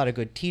teacher. There's a lot of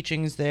good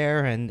teachings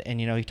there, and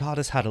you know, he taught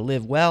us how to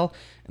live well.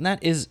 And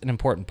that is an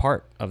important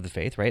part of the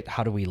faith, right?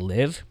 How do we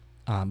live?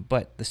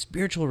 But the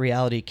spiritual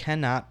reality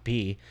cannot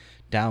be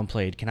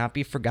downplayed, cannot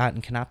be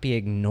forgotten, cannot be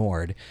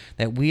ignored,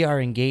 that we are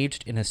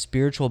engaged in a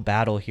spiritual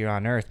battle here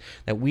on earth,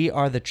 that we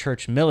are the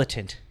church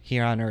militant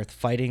here on earth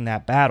fighting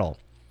that battle.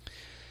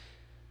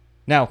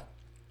 Now,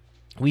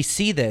 we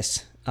see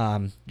this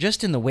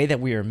just in the way that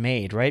we are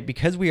made, right?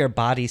 Because we are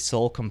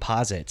body-soul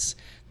composites,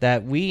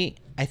 that we,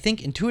 I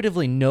think,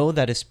 intuitively know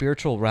that a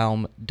spiritual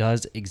realm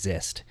does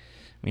exist.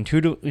 I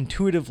mean,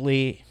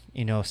 intuitively,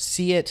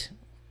 see it,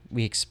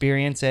 we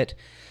experience it.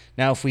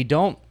 Now, if we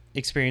don't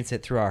experience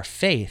it through our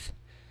faith,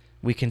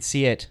 we can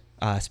see it,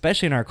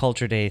 especially in our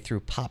culture today,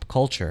 through pop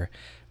culture.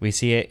 We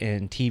see it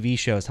in TV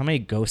shows. How many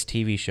ghost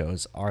TV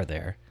shows are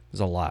there? There's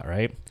a lot,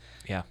 right?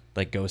 Yeah.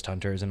 Like Ghost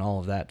Hunters and all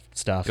of that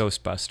stuff.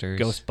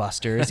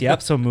 Ghostbusters.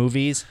 Yep. So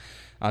movies.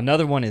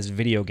 Another one is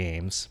video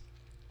games.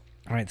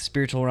 All right. The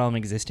spiritual realm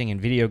existing in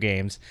video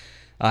games.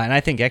 And I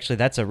think actually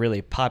that's a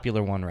really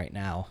popular one right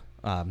now.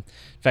 In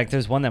fact,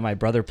 there's one that my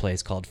brother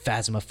plays called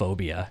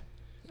Phasmophobia,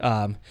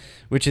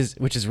 which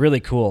is really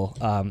cool.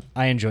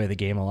 I enjoy the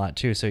game a lot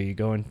too. So you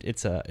go in,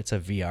 it's a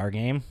VR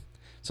game.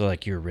 So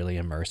like you're really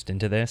immersed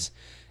into this,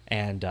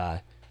 and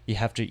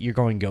you're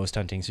going ghost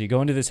hunting. So you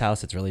go into this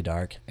house, it's really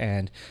dark,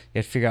 and you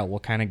have to figure out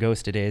what kind of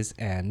ghost it is.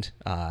 And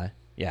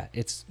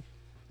it's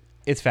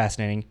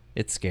fascinating.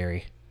 It's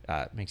scary.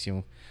 Makes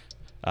you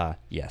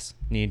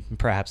need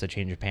perhaps a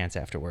change of pants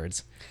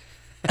afterwards.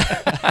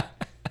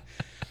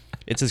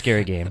 It's a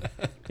scary game.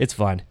 It's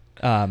fun.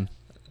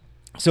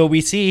 So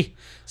we see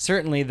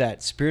certainly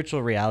that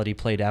spiritual reality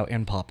played out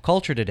in pop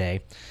culture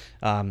today.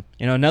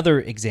 Another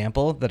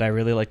example that I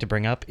really like to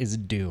bring up is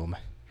Doom,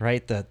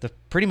 right? The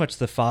pretty much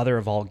the father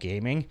of all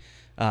gaming.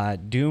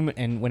 Doom,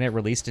 and when it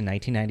released in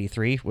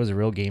 1993, was a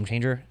real game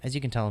changer. As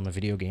you can tell, I'm a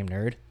video game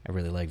nerd. I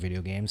really like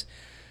video games.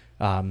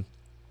 And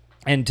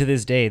to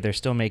this day, they're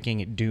still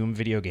making Doom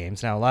video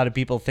games. Now, a lot of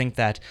people think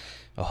that,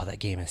 that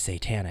game is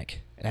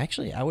satanic. And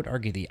actually, I would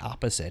argue the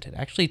opposite. It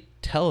actually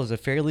tells a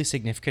fairly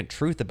significant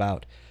truth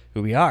about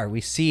who we are. We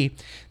see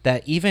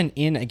that even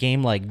in a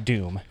game like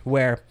Doom,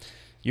 where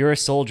you're a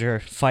soldier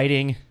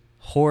fighting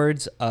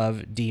hordes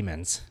of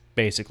demons,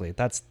 basically.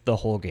 That's the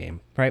whole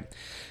game, right?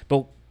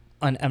 But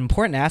an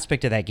important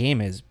aspect of that game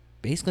is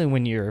basically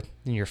when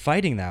you're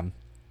fighting them,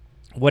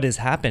 what has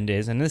happened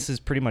is, and this is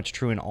pretty much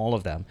true in all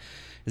of them,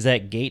 is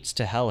that gates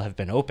to hell have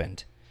been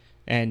opened.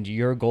 And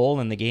your goal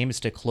in the game is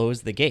to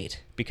close the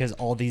gate because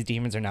all these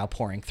demons are now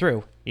pouring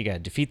through. You got to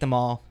defeat them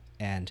all.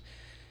 And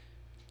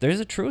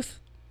there's a truth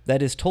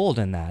that is told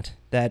in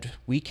that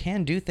we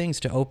can do things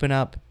to open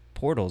up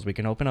portals. We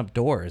can open up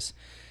doors.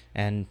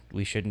 And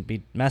we shouldn't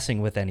be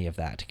messing with any of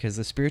that because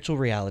the spiritual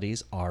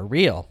realities are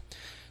real.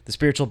 The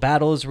spiritual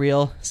battle is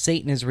real.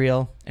 Satan is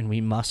real. And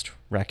we must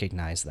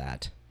recognize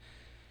that.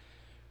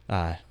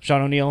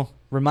 Sean O'Neill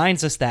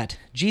reminds us that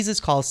Jesus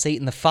calls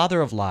Satan the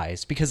father of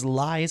lies because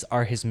lies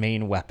are his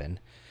main weapon.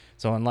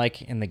 So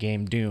unlike in the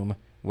game Doom,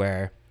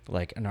 where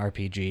like an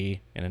RPG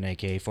and an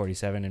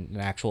AK-47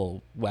 and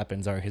actual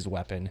weapons are his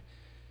weapon,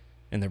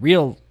 in the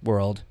real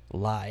world,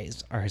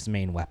 lies are his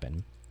main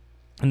weapon.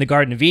 In the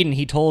Garden of Eden,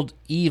 he told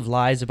Eve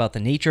lies about the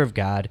nature of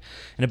God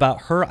and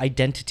about her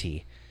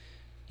identity.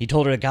 He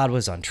told her that God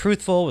was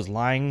untruthful, was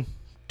lying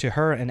to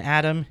her and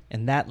Adam,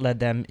 and that led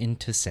them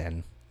into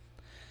sin.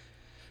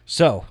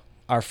 So,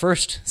 our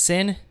first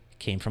sin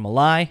came from a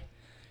lie,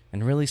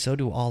 and really so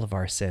do all of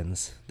our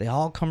sins. They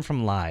all come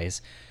from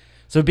lies.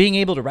 So being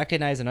able to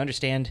recognize and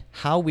understand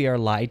how we are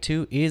lied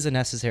to is a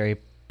necessary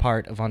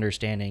part of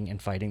understanding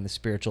and fighting the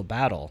spiritual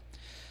battle.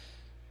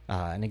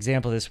 An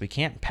example of this, we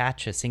can't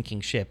patch a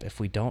sinking ship if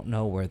we don't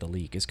know where the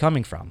leak is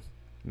coming from.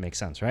 Makes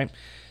sense, right?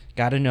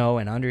 Got to know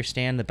and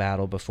understand the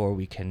battle before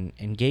we can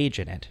engage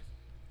in it.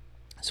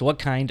 So what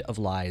kind of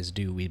lies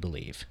do we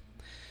believe?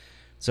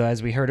 So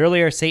as we heard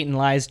earlier, Satan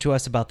lies to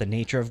us about the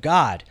nature of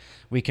God.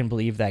 We can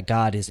believe that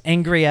God is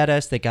angry at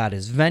us, that God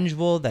is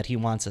vengeful, that he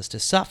wants us to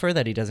suffer,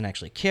 that he doesn't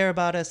actually care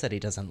about us, that he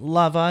doesn't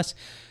love us.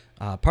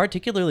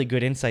 Particularly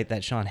good insight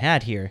that Sean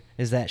had here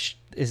is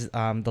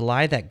the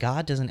lie that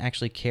God doesn't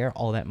actually care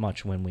all that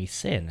much when we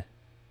sin.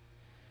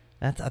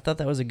 I thought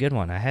that was a good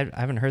one. I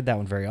haven't heard that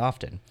one very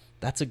often.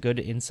 That's a good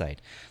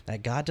insight,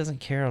 that God doesn't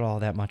care at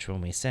all that much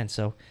when we sin.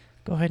 So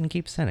go ahead and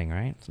keep sinning,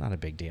 right? It's not a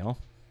big deal.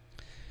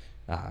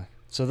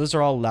 So those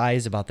are all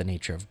lies about the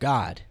nature of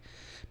God.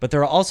 But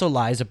there are also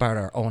lies about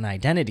our own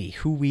identity,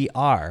 who we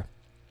are,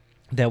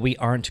 that we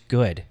aren't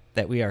good,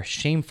 that we are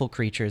shameful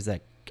creatures,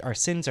 that our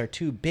sins are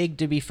too big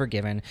to be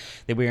forgiven,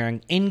 that we are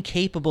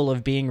incapable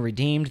of being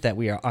redeemed, that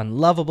we are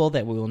unlovable,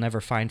 that we will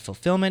never find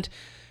fulfillment,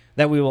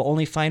 that we will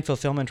only find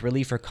fulfillment,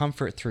 relief, or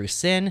comfort through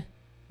sin.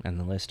 And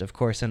the list, of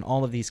course, in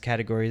all of these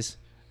categories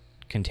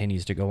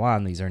continues to go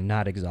on. These are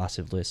not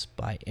exhaustive lists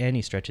by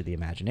any stretch of the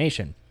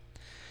imagination.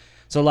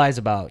 So lies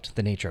about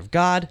the nature of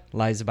God,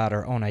 lies about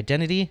our own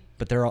identity,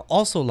 but there are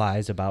also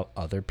lies about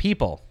other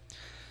people.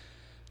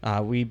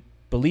 We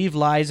believe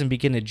lies and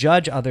begin to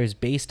judge others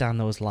based on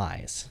those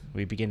lies.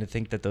 We begin to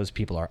think that those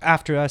people are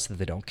after us, that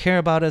they don't care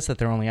about us, that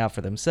they're only out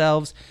for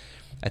themselves.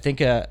 I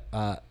think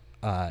a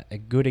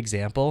good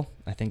example,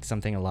 I think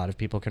something a lot of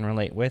people can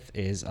relate with,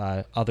 is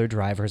other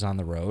drivers on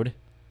the road.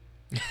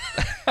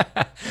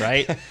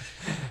 Right?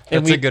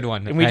 That's a good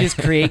one. And we just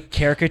create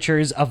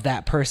caricatures of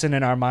that person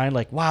in our mind,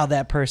 like, wow,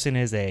 that person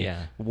is a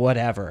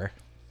whatever.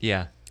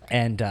 Yeah.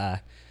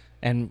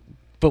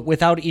 But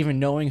without even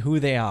knowing who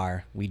they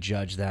are, we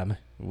judge them.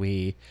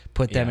 We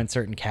put them in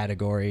certain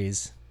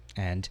categories,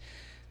 and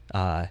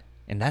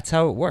that's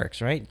how it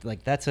works, right?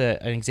 Like that's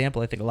an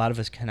example I think a lot of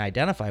us can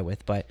identify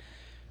with, but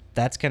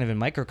that's kind of in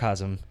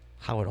microcosm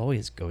how it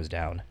always goes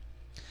down.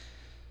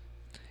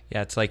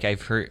 Yeah, it's like I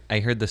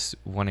heard this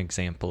one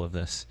example of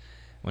this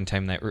one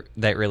time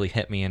that really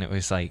hit me, and it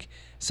was like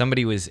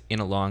somebody was in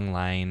a long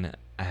line.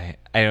 I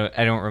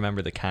don't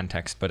remember the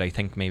context, but I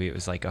think maybe it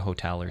was like a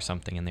hotel or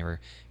something, and they were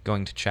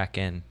going to check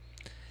in,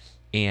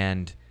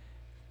 and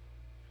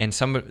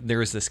there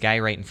was this guy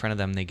right in front of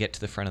them. They get to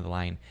the front of the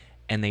line,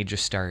 and they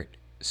just start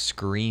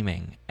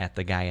screaming at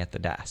the guy at the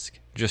desk,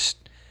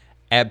 just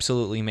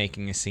absolutely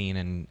making a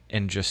scene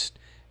and just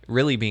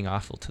really being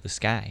awful to this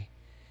guy.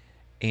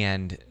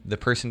 And the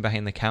person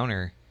behind the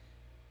counter,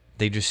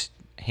 they just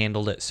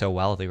handled it so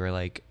well. They were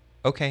like,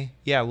 okay,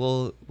 yeah,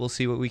 we'll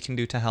see what we can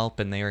do to help.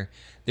 And they were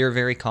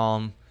very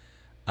calm.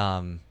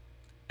 I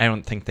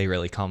don't think they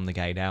really calmed the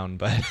guy down,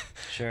 but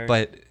Sure.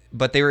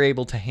 but they were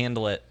able to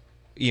handle it,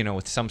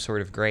 with some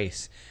sort of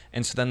grace.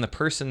 And so then the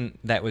person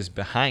that was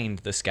behind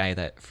this guy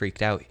that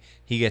freaked out,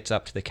 he gets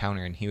up to the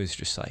counter and he was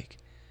just like,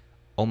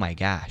 oh my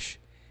gosh,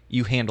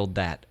 you handled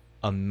that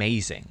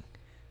amazing.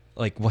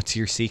 Like, what's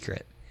your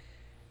secret?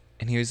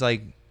 And he was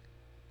like,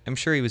 I'm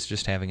sure he was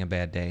just having a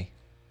bad day.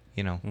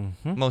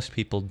 Most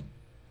people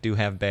do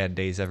have bad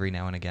days every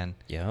now and again.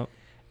 Yep.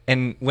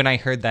 And when I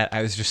heard that,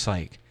 I was just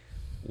like,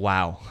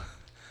 wow.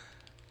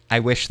 I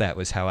wish that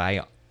was how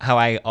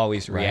I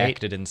always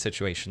reacted in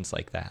situations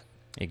like that.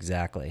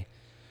 Exactly.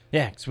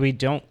 Yeah, because we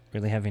don't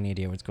really have any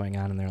idea what's going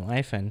on in their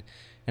life, and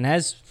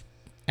as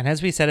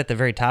we said at the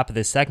very top of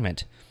this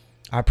segment,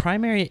 our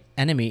primary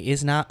enemy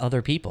is not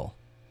other people.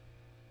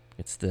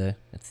 It's the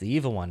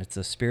evil one. It's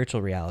the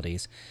spiritual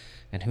realities,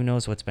 and who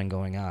knows what's been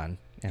going on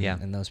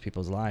in those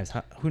people's lives.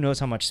 Who knows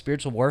how much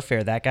spiritual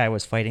warfare that guy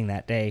was fighting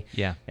that day,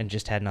 and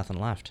just had nothing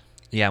left.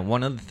 Yeah,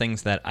 one of the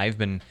things that I've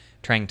been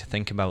trying to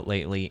think about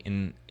lately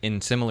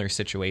in similar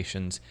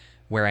situations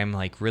where I'm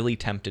like really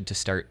tempted to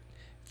start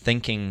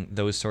thinking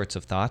those sorts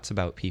of thoughts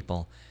about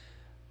people,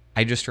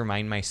 I just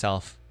remind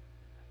myself,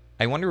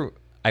 I wonder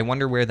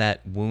where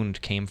that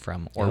wound came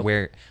from,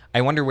 or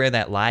I wonder where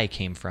that lie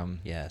came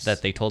from. Yes.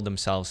 That they told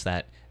themselves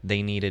that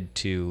they needed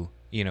to,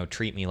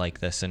 treat me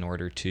like this in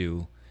order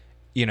to,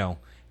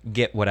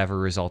 get whatever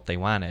result they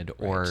wanted,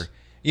 or,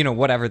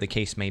 whatever the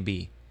case may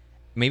be.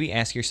 Maybe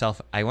ask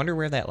yourself, I wonder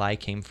where that lie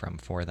came from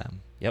for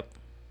them. Yep.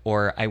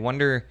 Or I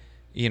wonder,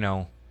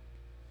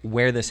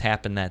 where this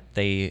happened, that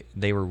they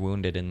were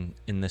wounded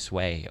in this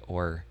way,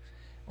 or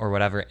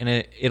whatever.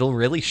 And it'll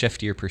really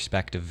shift your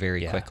perspective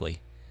very quickly.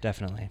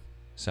 Definitely.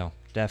 So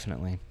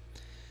Definitely.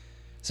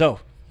 So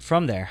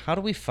from there, how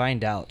do we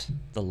find out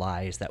the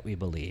lies that we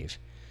believe?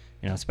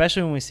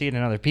 Especially when we see it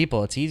in other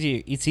people, it's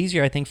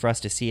easier, I think, for us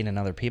to see it in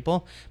other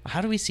people. But how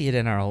do we see it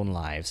in our own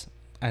lives?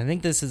 I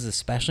think this is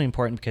especially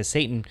important because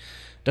Satan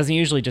doesn't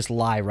usually just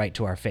lie right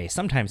to our face.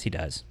 Sometimes he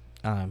does.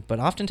 But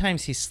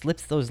oftentimes he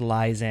slips those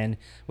lies in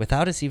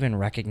without us even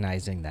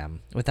recognizing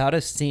them, without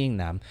us seeing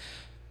them.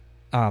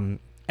 And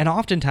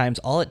oftentimes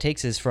all it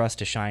takes is for us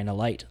to shine a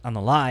light on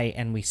the lie,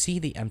 and we see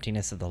the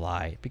emptiness of the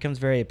lie. It becomes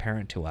very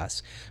apparent to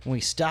us. When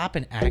we stop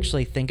and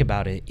actually think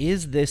about it,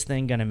 is this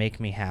thing going to make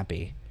me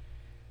happy?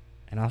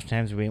 And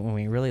oftentimes when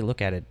we really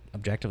look at it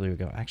objectively, we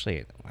go,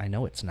 actually, I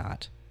know it's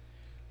not.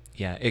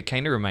 yeah, it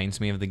kind of reminds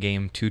me of the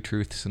game Two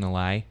Truths and a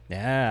Lie.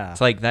 Yeah.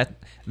 It's like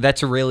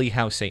that's really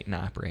how Satan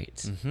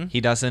operates. Mm-hmm.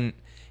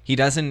 He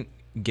doesn't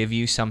give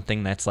you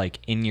something that's like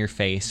in your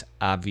face,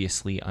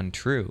 obviously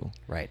untrue.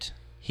 Right.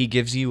 He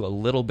gives you a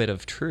little bit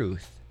of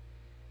truth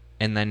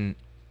and then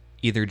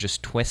either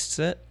just twists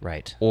it,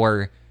 Right.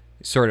 or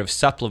sort of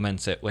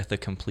supplements it with a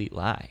complete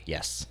lie.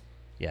 Yes.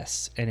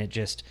 Yes. And it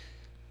just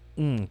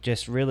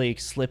really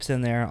slips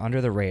in there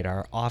under the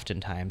radar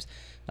oftentimes.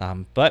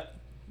 But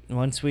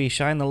once we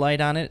shine the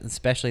light on it,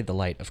 especially the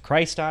light of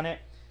Christ on it,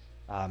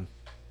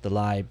 the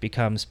lie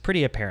becomes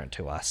pretty apparent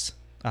to us.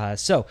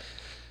 So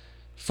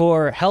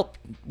for help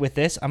with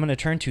this, I'm going to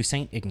turn to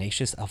St.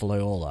 Ignatius of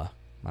Loyola,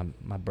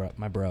 my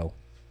bro.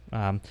 So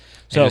I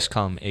just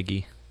call him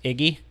Iggy.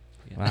 Iggy?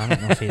 Well, I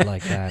don't know if he'd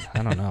like that.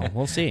 I don't know.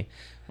 We'll see.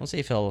 We'll see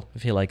if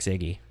he likes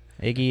Iggy.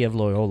 Iggy of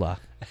Loyola.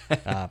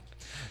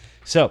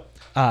 So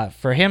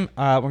for him,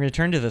 we're going to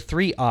turn to the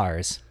 3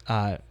 R's,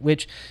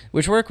 which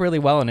work really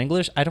well in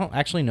English. I don't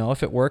actually know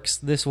if it works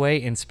this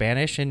way in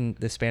Spanish, in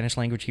the Spanish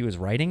language he was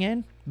writing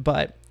in,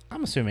 but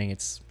I'm assuming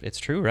it's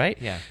true, right?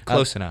 Yeah,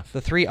 close enough.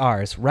 The 3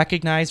 R's: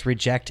 recognize,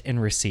 reject,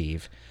 and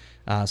receive.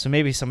 So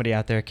maybe somebody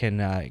out there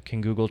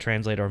can Google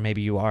Translate, or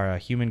maybe you are a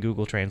human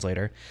Google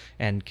Translator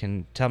and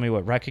can tell me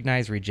what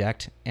recognize,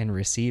 reject, and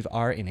receive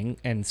are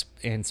in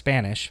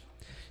Spanish,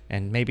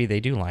 and maybe they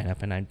do line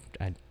up, and I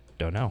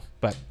don't know,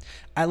 but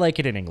I like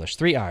it in English.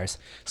 3 R's.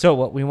 So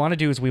what we want to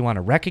do is we want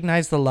to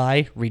recognize the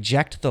lie,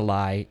 reject the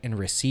lie, and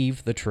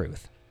receive the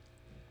truth.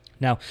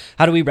 Now,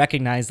 how do we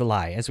recognize the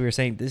lie? As we were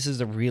saying, this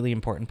is a really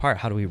important part.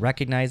 How do we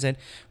recognize it?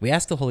 We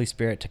ask the Holy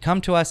Spirit to come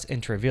to us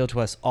and to reveal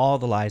to us all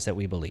the lies that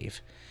we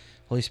believe.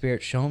 Holy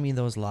Spirit, show me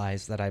those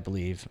lies that I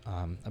believe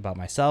about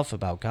myself,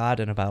 about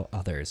God, and about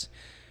others.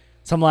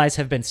 Some lies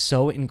have been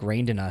so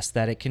ingrained in us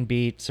that it can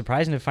be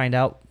surprising to find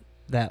out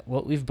that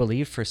what we've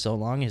believed for so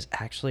long is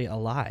actually a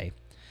lie.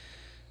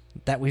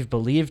 that we've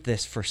believed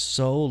this for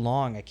so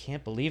long. I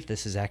can't believe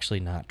this is actually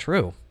not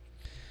true.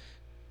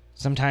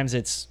 Sometimes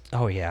it's,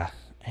 oh yeah,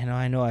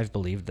 I know I've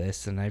believed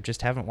this and I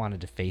just haven't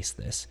wanted to face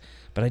this,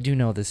 but I do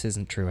know this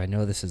isn't true. I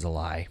know this is a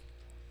lie.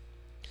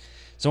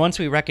 So once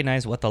we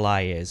recognize what the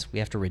lie is, we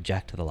have to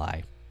reject the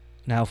lie.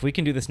 Now, if we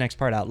can do this next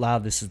part out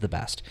loud, this is the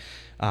best.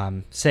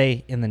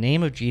 Say, in the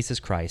name of Jesus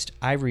Christ,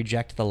 I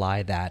reject the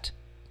lie that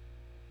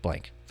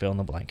blank, fill in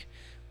the blank.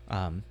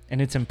 And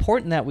it's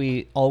important that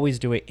we always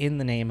do it in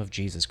the name of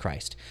Jesus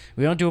Christ.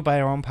 We don't do it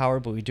by our own power,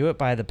 but we do it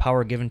by the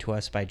power given to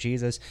us by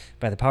Jesus,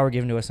 by the power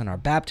given to us in our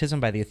baptism,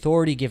 by the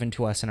authority given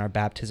to us in our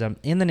baptism.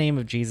 In the name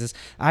of Jesus,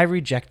 I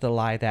reject the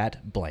lie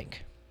that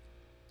blank.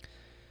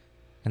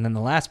 And then the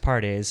last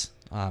part is,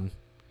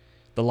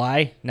 the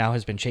lie now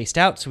has been chased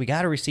out, so we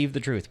got to receive the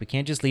truth. We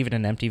can't just leave it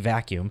in an empty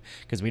vacuum,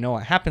 because we know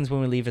what happens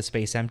when we leave a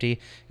space empty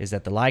is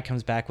that the lie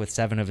comes back with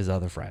 7 of his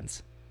other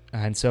friends.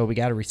 And so we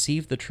got to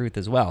receive the truth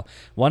as well.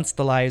 Once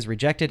the lie is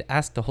rejected,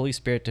 ask the Holy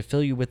Spirit to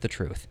fill you with the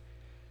truth.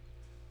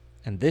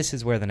 And this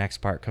is where the next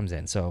part comes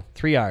in. So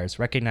 3 R's: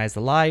 recognize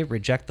the lie,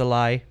 reject the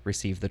lie,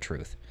 receive the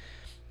truth.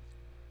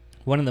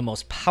 One of the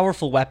most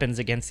powerful weapons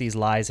against these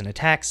lies and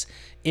attacks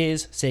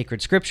is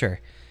sacred scripture.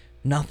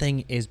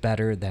 Nothing is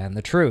better than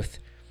the truth.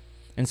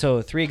 And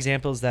so 3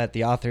 examples that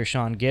the author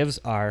Sean gives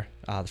are,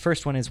 the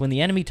first one is, when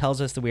the enemy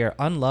tells us that we are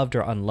unloved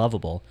or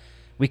unlovable,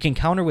 we can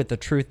counter with the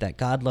truth that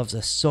God loves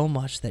us so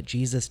much that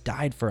Jesus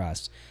died for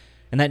us,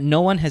 and that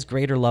no one has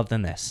greater love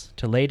than this,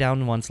 to lay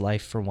down one's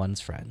life for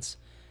one's friends.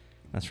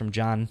 That's from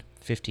John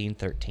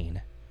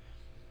 15:13.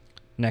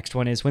 Next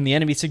one is, when the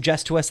enemy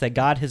suggests to us that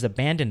God has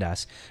abandoned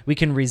us, we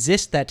can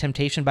resist that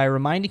temptation by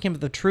reminding him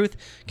of the truth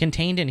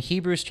contained in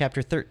Hebrews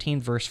chapter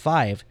 13, verse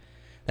 5,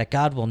 that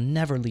God will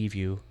never leave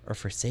you or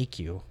forsake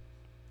you.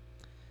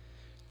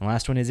 The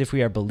last one is, if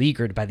we are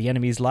beleaguered by the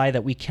enemy's lie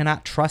that we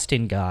cannot trust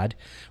in God,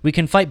 we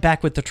can fight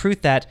back with the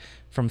truth that,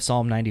 from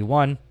Psalm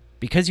 91,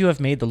 because you have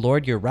made the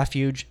Lord your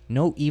refuge,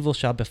 no evil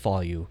shall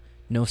befall you,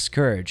 no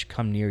scourge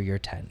come near your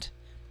tent.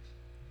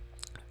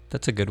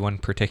 That's a good one,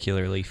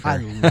 particularly for I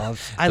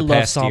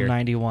love Psalm year.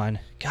 91.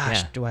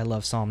 Gosh, Yeah. do I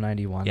love Psalm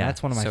 91. Yeah,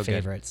 That's one of my so good.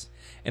 favorites.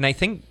 And I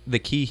think the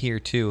key here,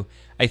 too,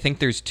 I think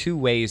there's 2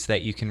 ways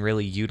that you can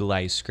really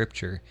utilize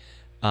Scripture.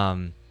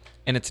 And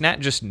it's not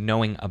just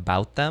knowing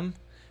about them,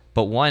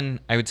 but one,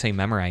 I would say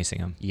memorizing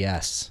them.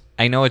 Yes.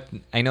 I know that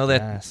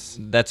Yes.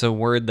 that's a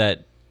word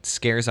that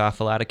scares off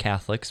a lot of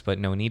Catholics, but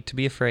no need to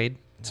be afraid.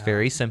 It's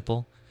very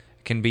simple.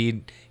 It can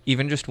be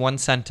even just one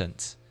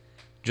sentence.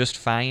 Just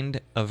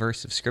find a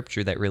verse of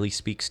Scripture that really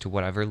speaks to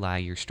whatever lie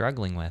you're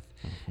struggling with,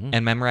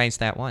 and memorize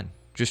that one.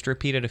 Just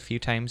repeat it a few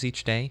times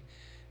each day.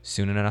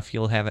 Soon enough,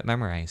 you'll have it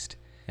memorized.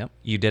 Yep.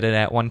 You did it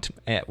at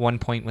one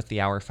point with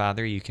the Our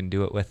Father. You can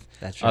do it with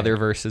That's other right.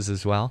 verses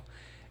as well.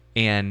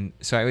 And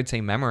so I would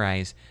say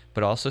memorize,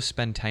 but also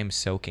spend time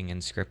soaking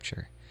in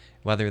Scripture,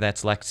 whether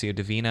that's Lectio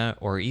Divina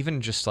or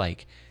even just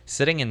like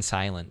sitting in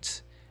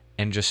silence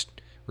and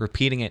just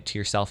repeating it to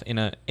yourself in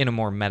a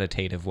more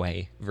meditative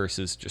way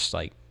versus just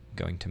like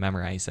going to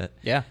memorize it.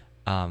 Yeah.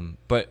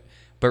 But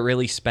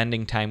really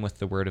spending time with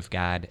the Word of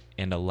God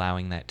and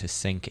allowing that to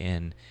sink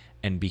in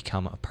and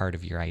become a part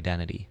of your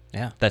identity.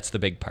 Yeah. That's the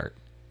big part.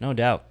 No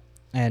doubt.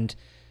 And,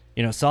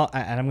 and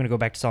I'm going to go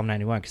back to Psalm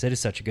 91 because it is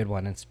such a good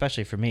one, and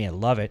especially for me, I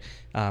love it.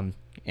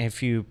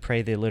 If you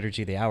pray the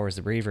Liturgy of the Hours,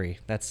 the Breviary,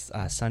 that's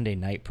Sunday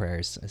night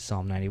prayers,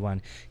 Psalm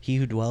 91. He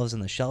who dwells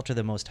in the shelter of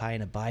the Most High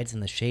and abides in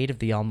the shade of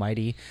the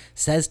Almighty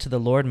says to the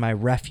Lord, my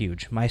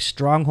refuge, my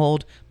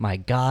stronghold, my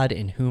God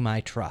in whom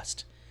I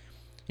trust.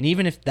 And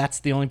even if that's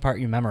the only part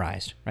you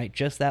memorized, right,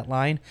 just that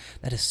line,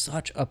 that is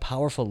such a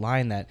powerful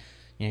line that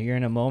you're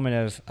in a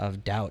moment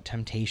of doubt,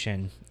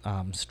 temptation,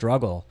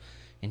 struggle,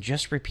 and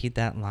just repeat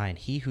that line.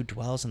 He who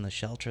dwells in the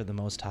shelter of the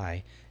Most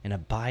High and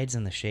abides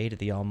in the shade of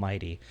the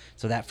Almighty.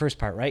 So that first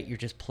part, right? You're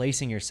just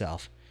placing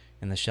yourself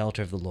in the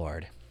shelter of the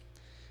Lord.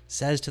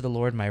 Says to the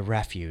Lord, my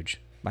refuge,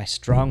 my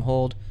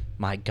stronghold,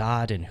 my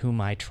God in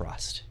whom I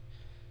trust.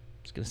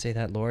 I'm just going to say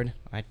that, Lord,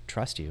 I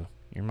trust you.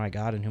 You're my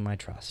God in whom I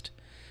trust.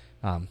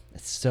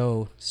 It's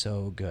so,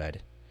 so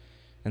good.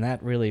 And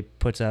that really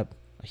puts up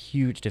a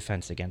huge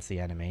defense against the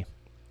enemy.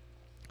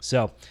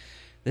 So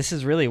this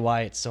is really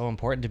why it's so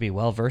important to be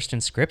well-versed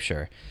in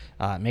Scripture.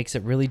 It makes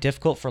it really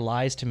difficult for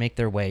lies to make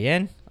their way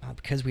in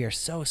because we are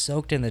so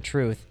soaked in the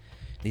truth.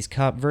 These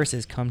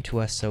verses come to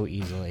us so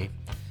easily.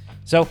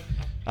 So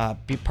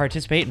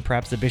participate in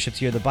perhaps the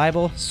Bishop's Year of the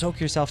Bible. Soak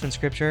yourself in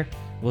Scripture.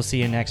 We'll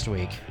see you next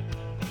week.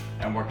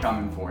 And we're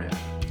coming for you.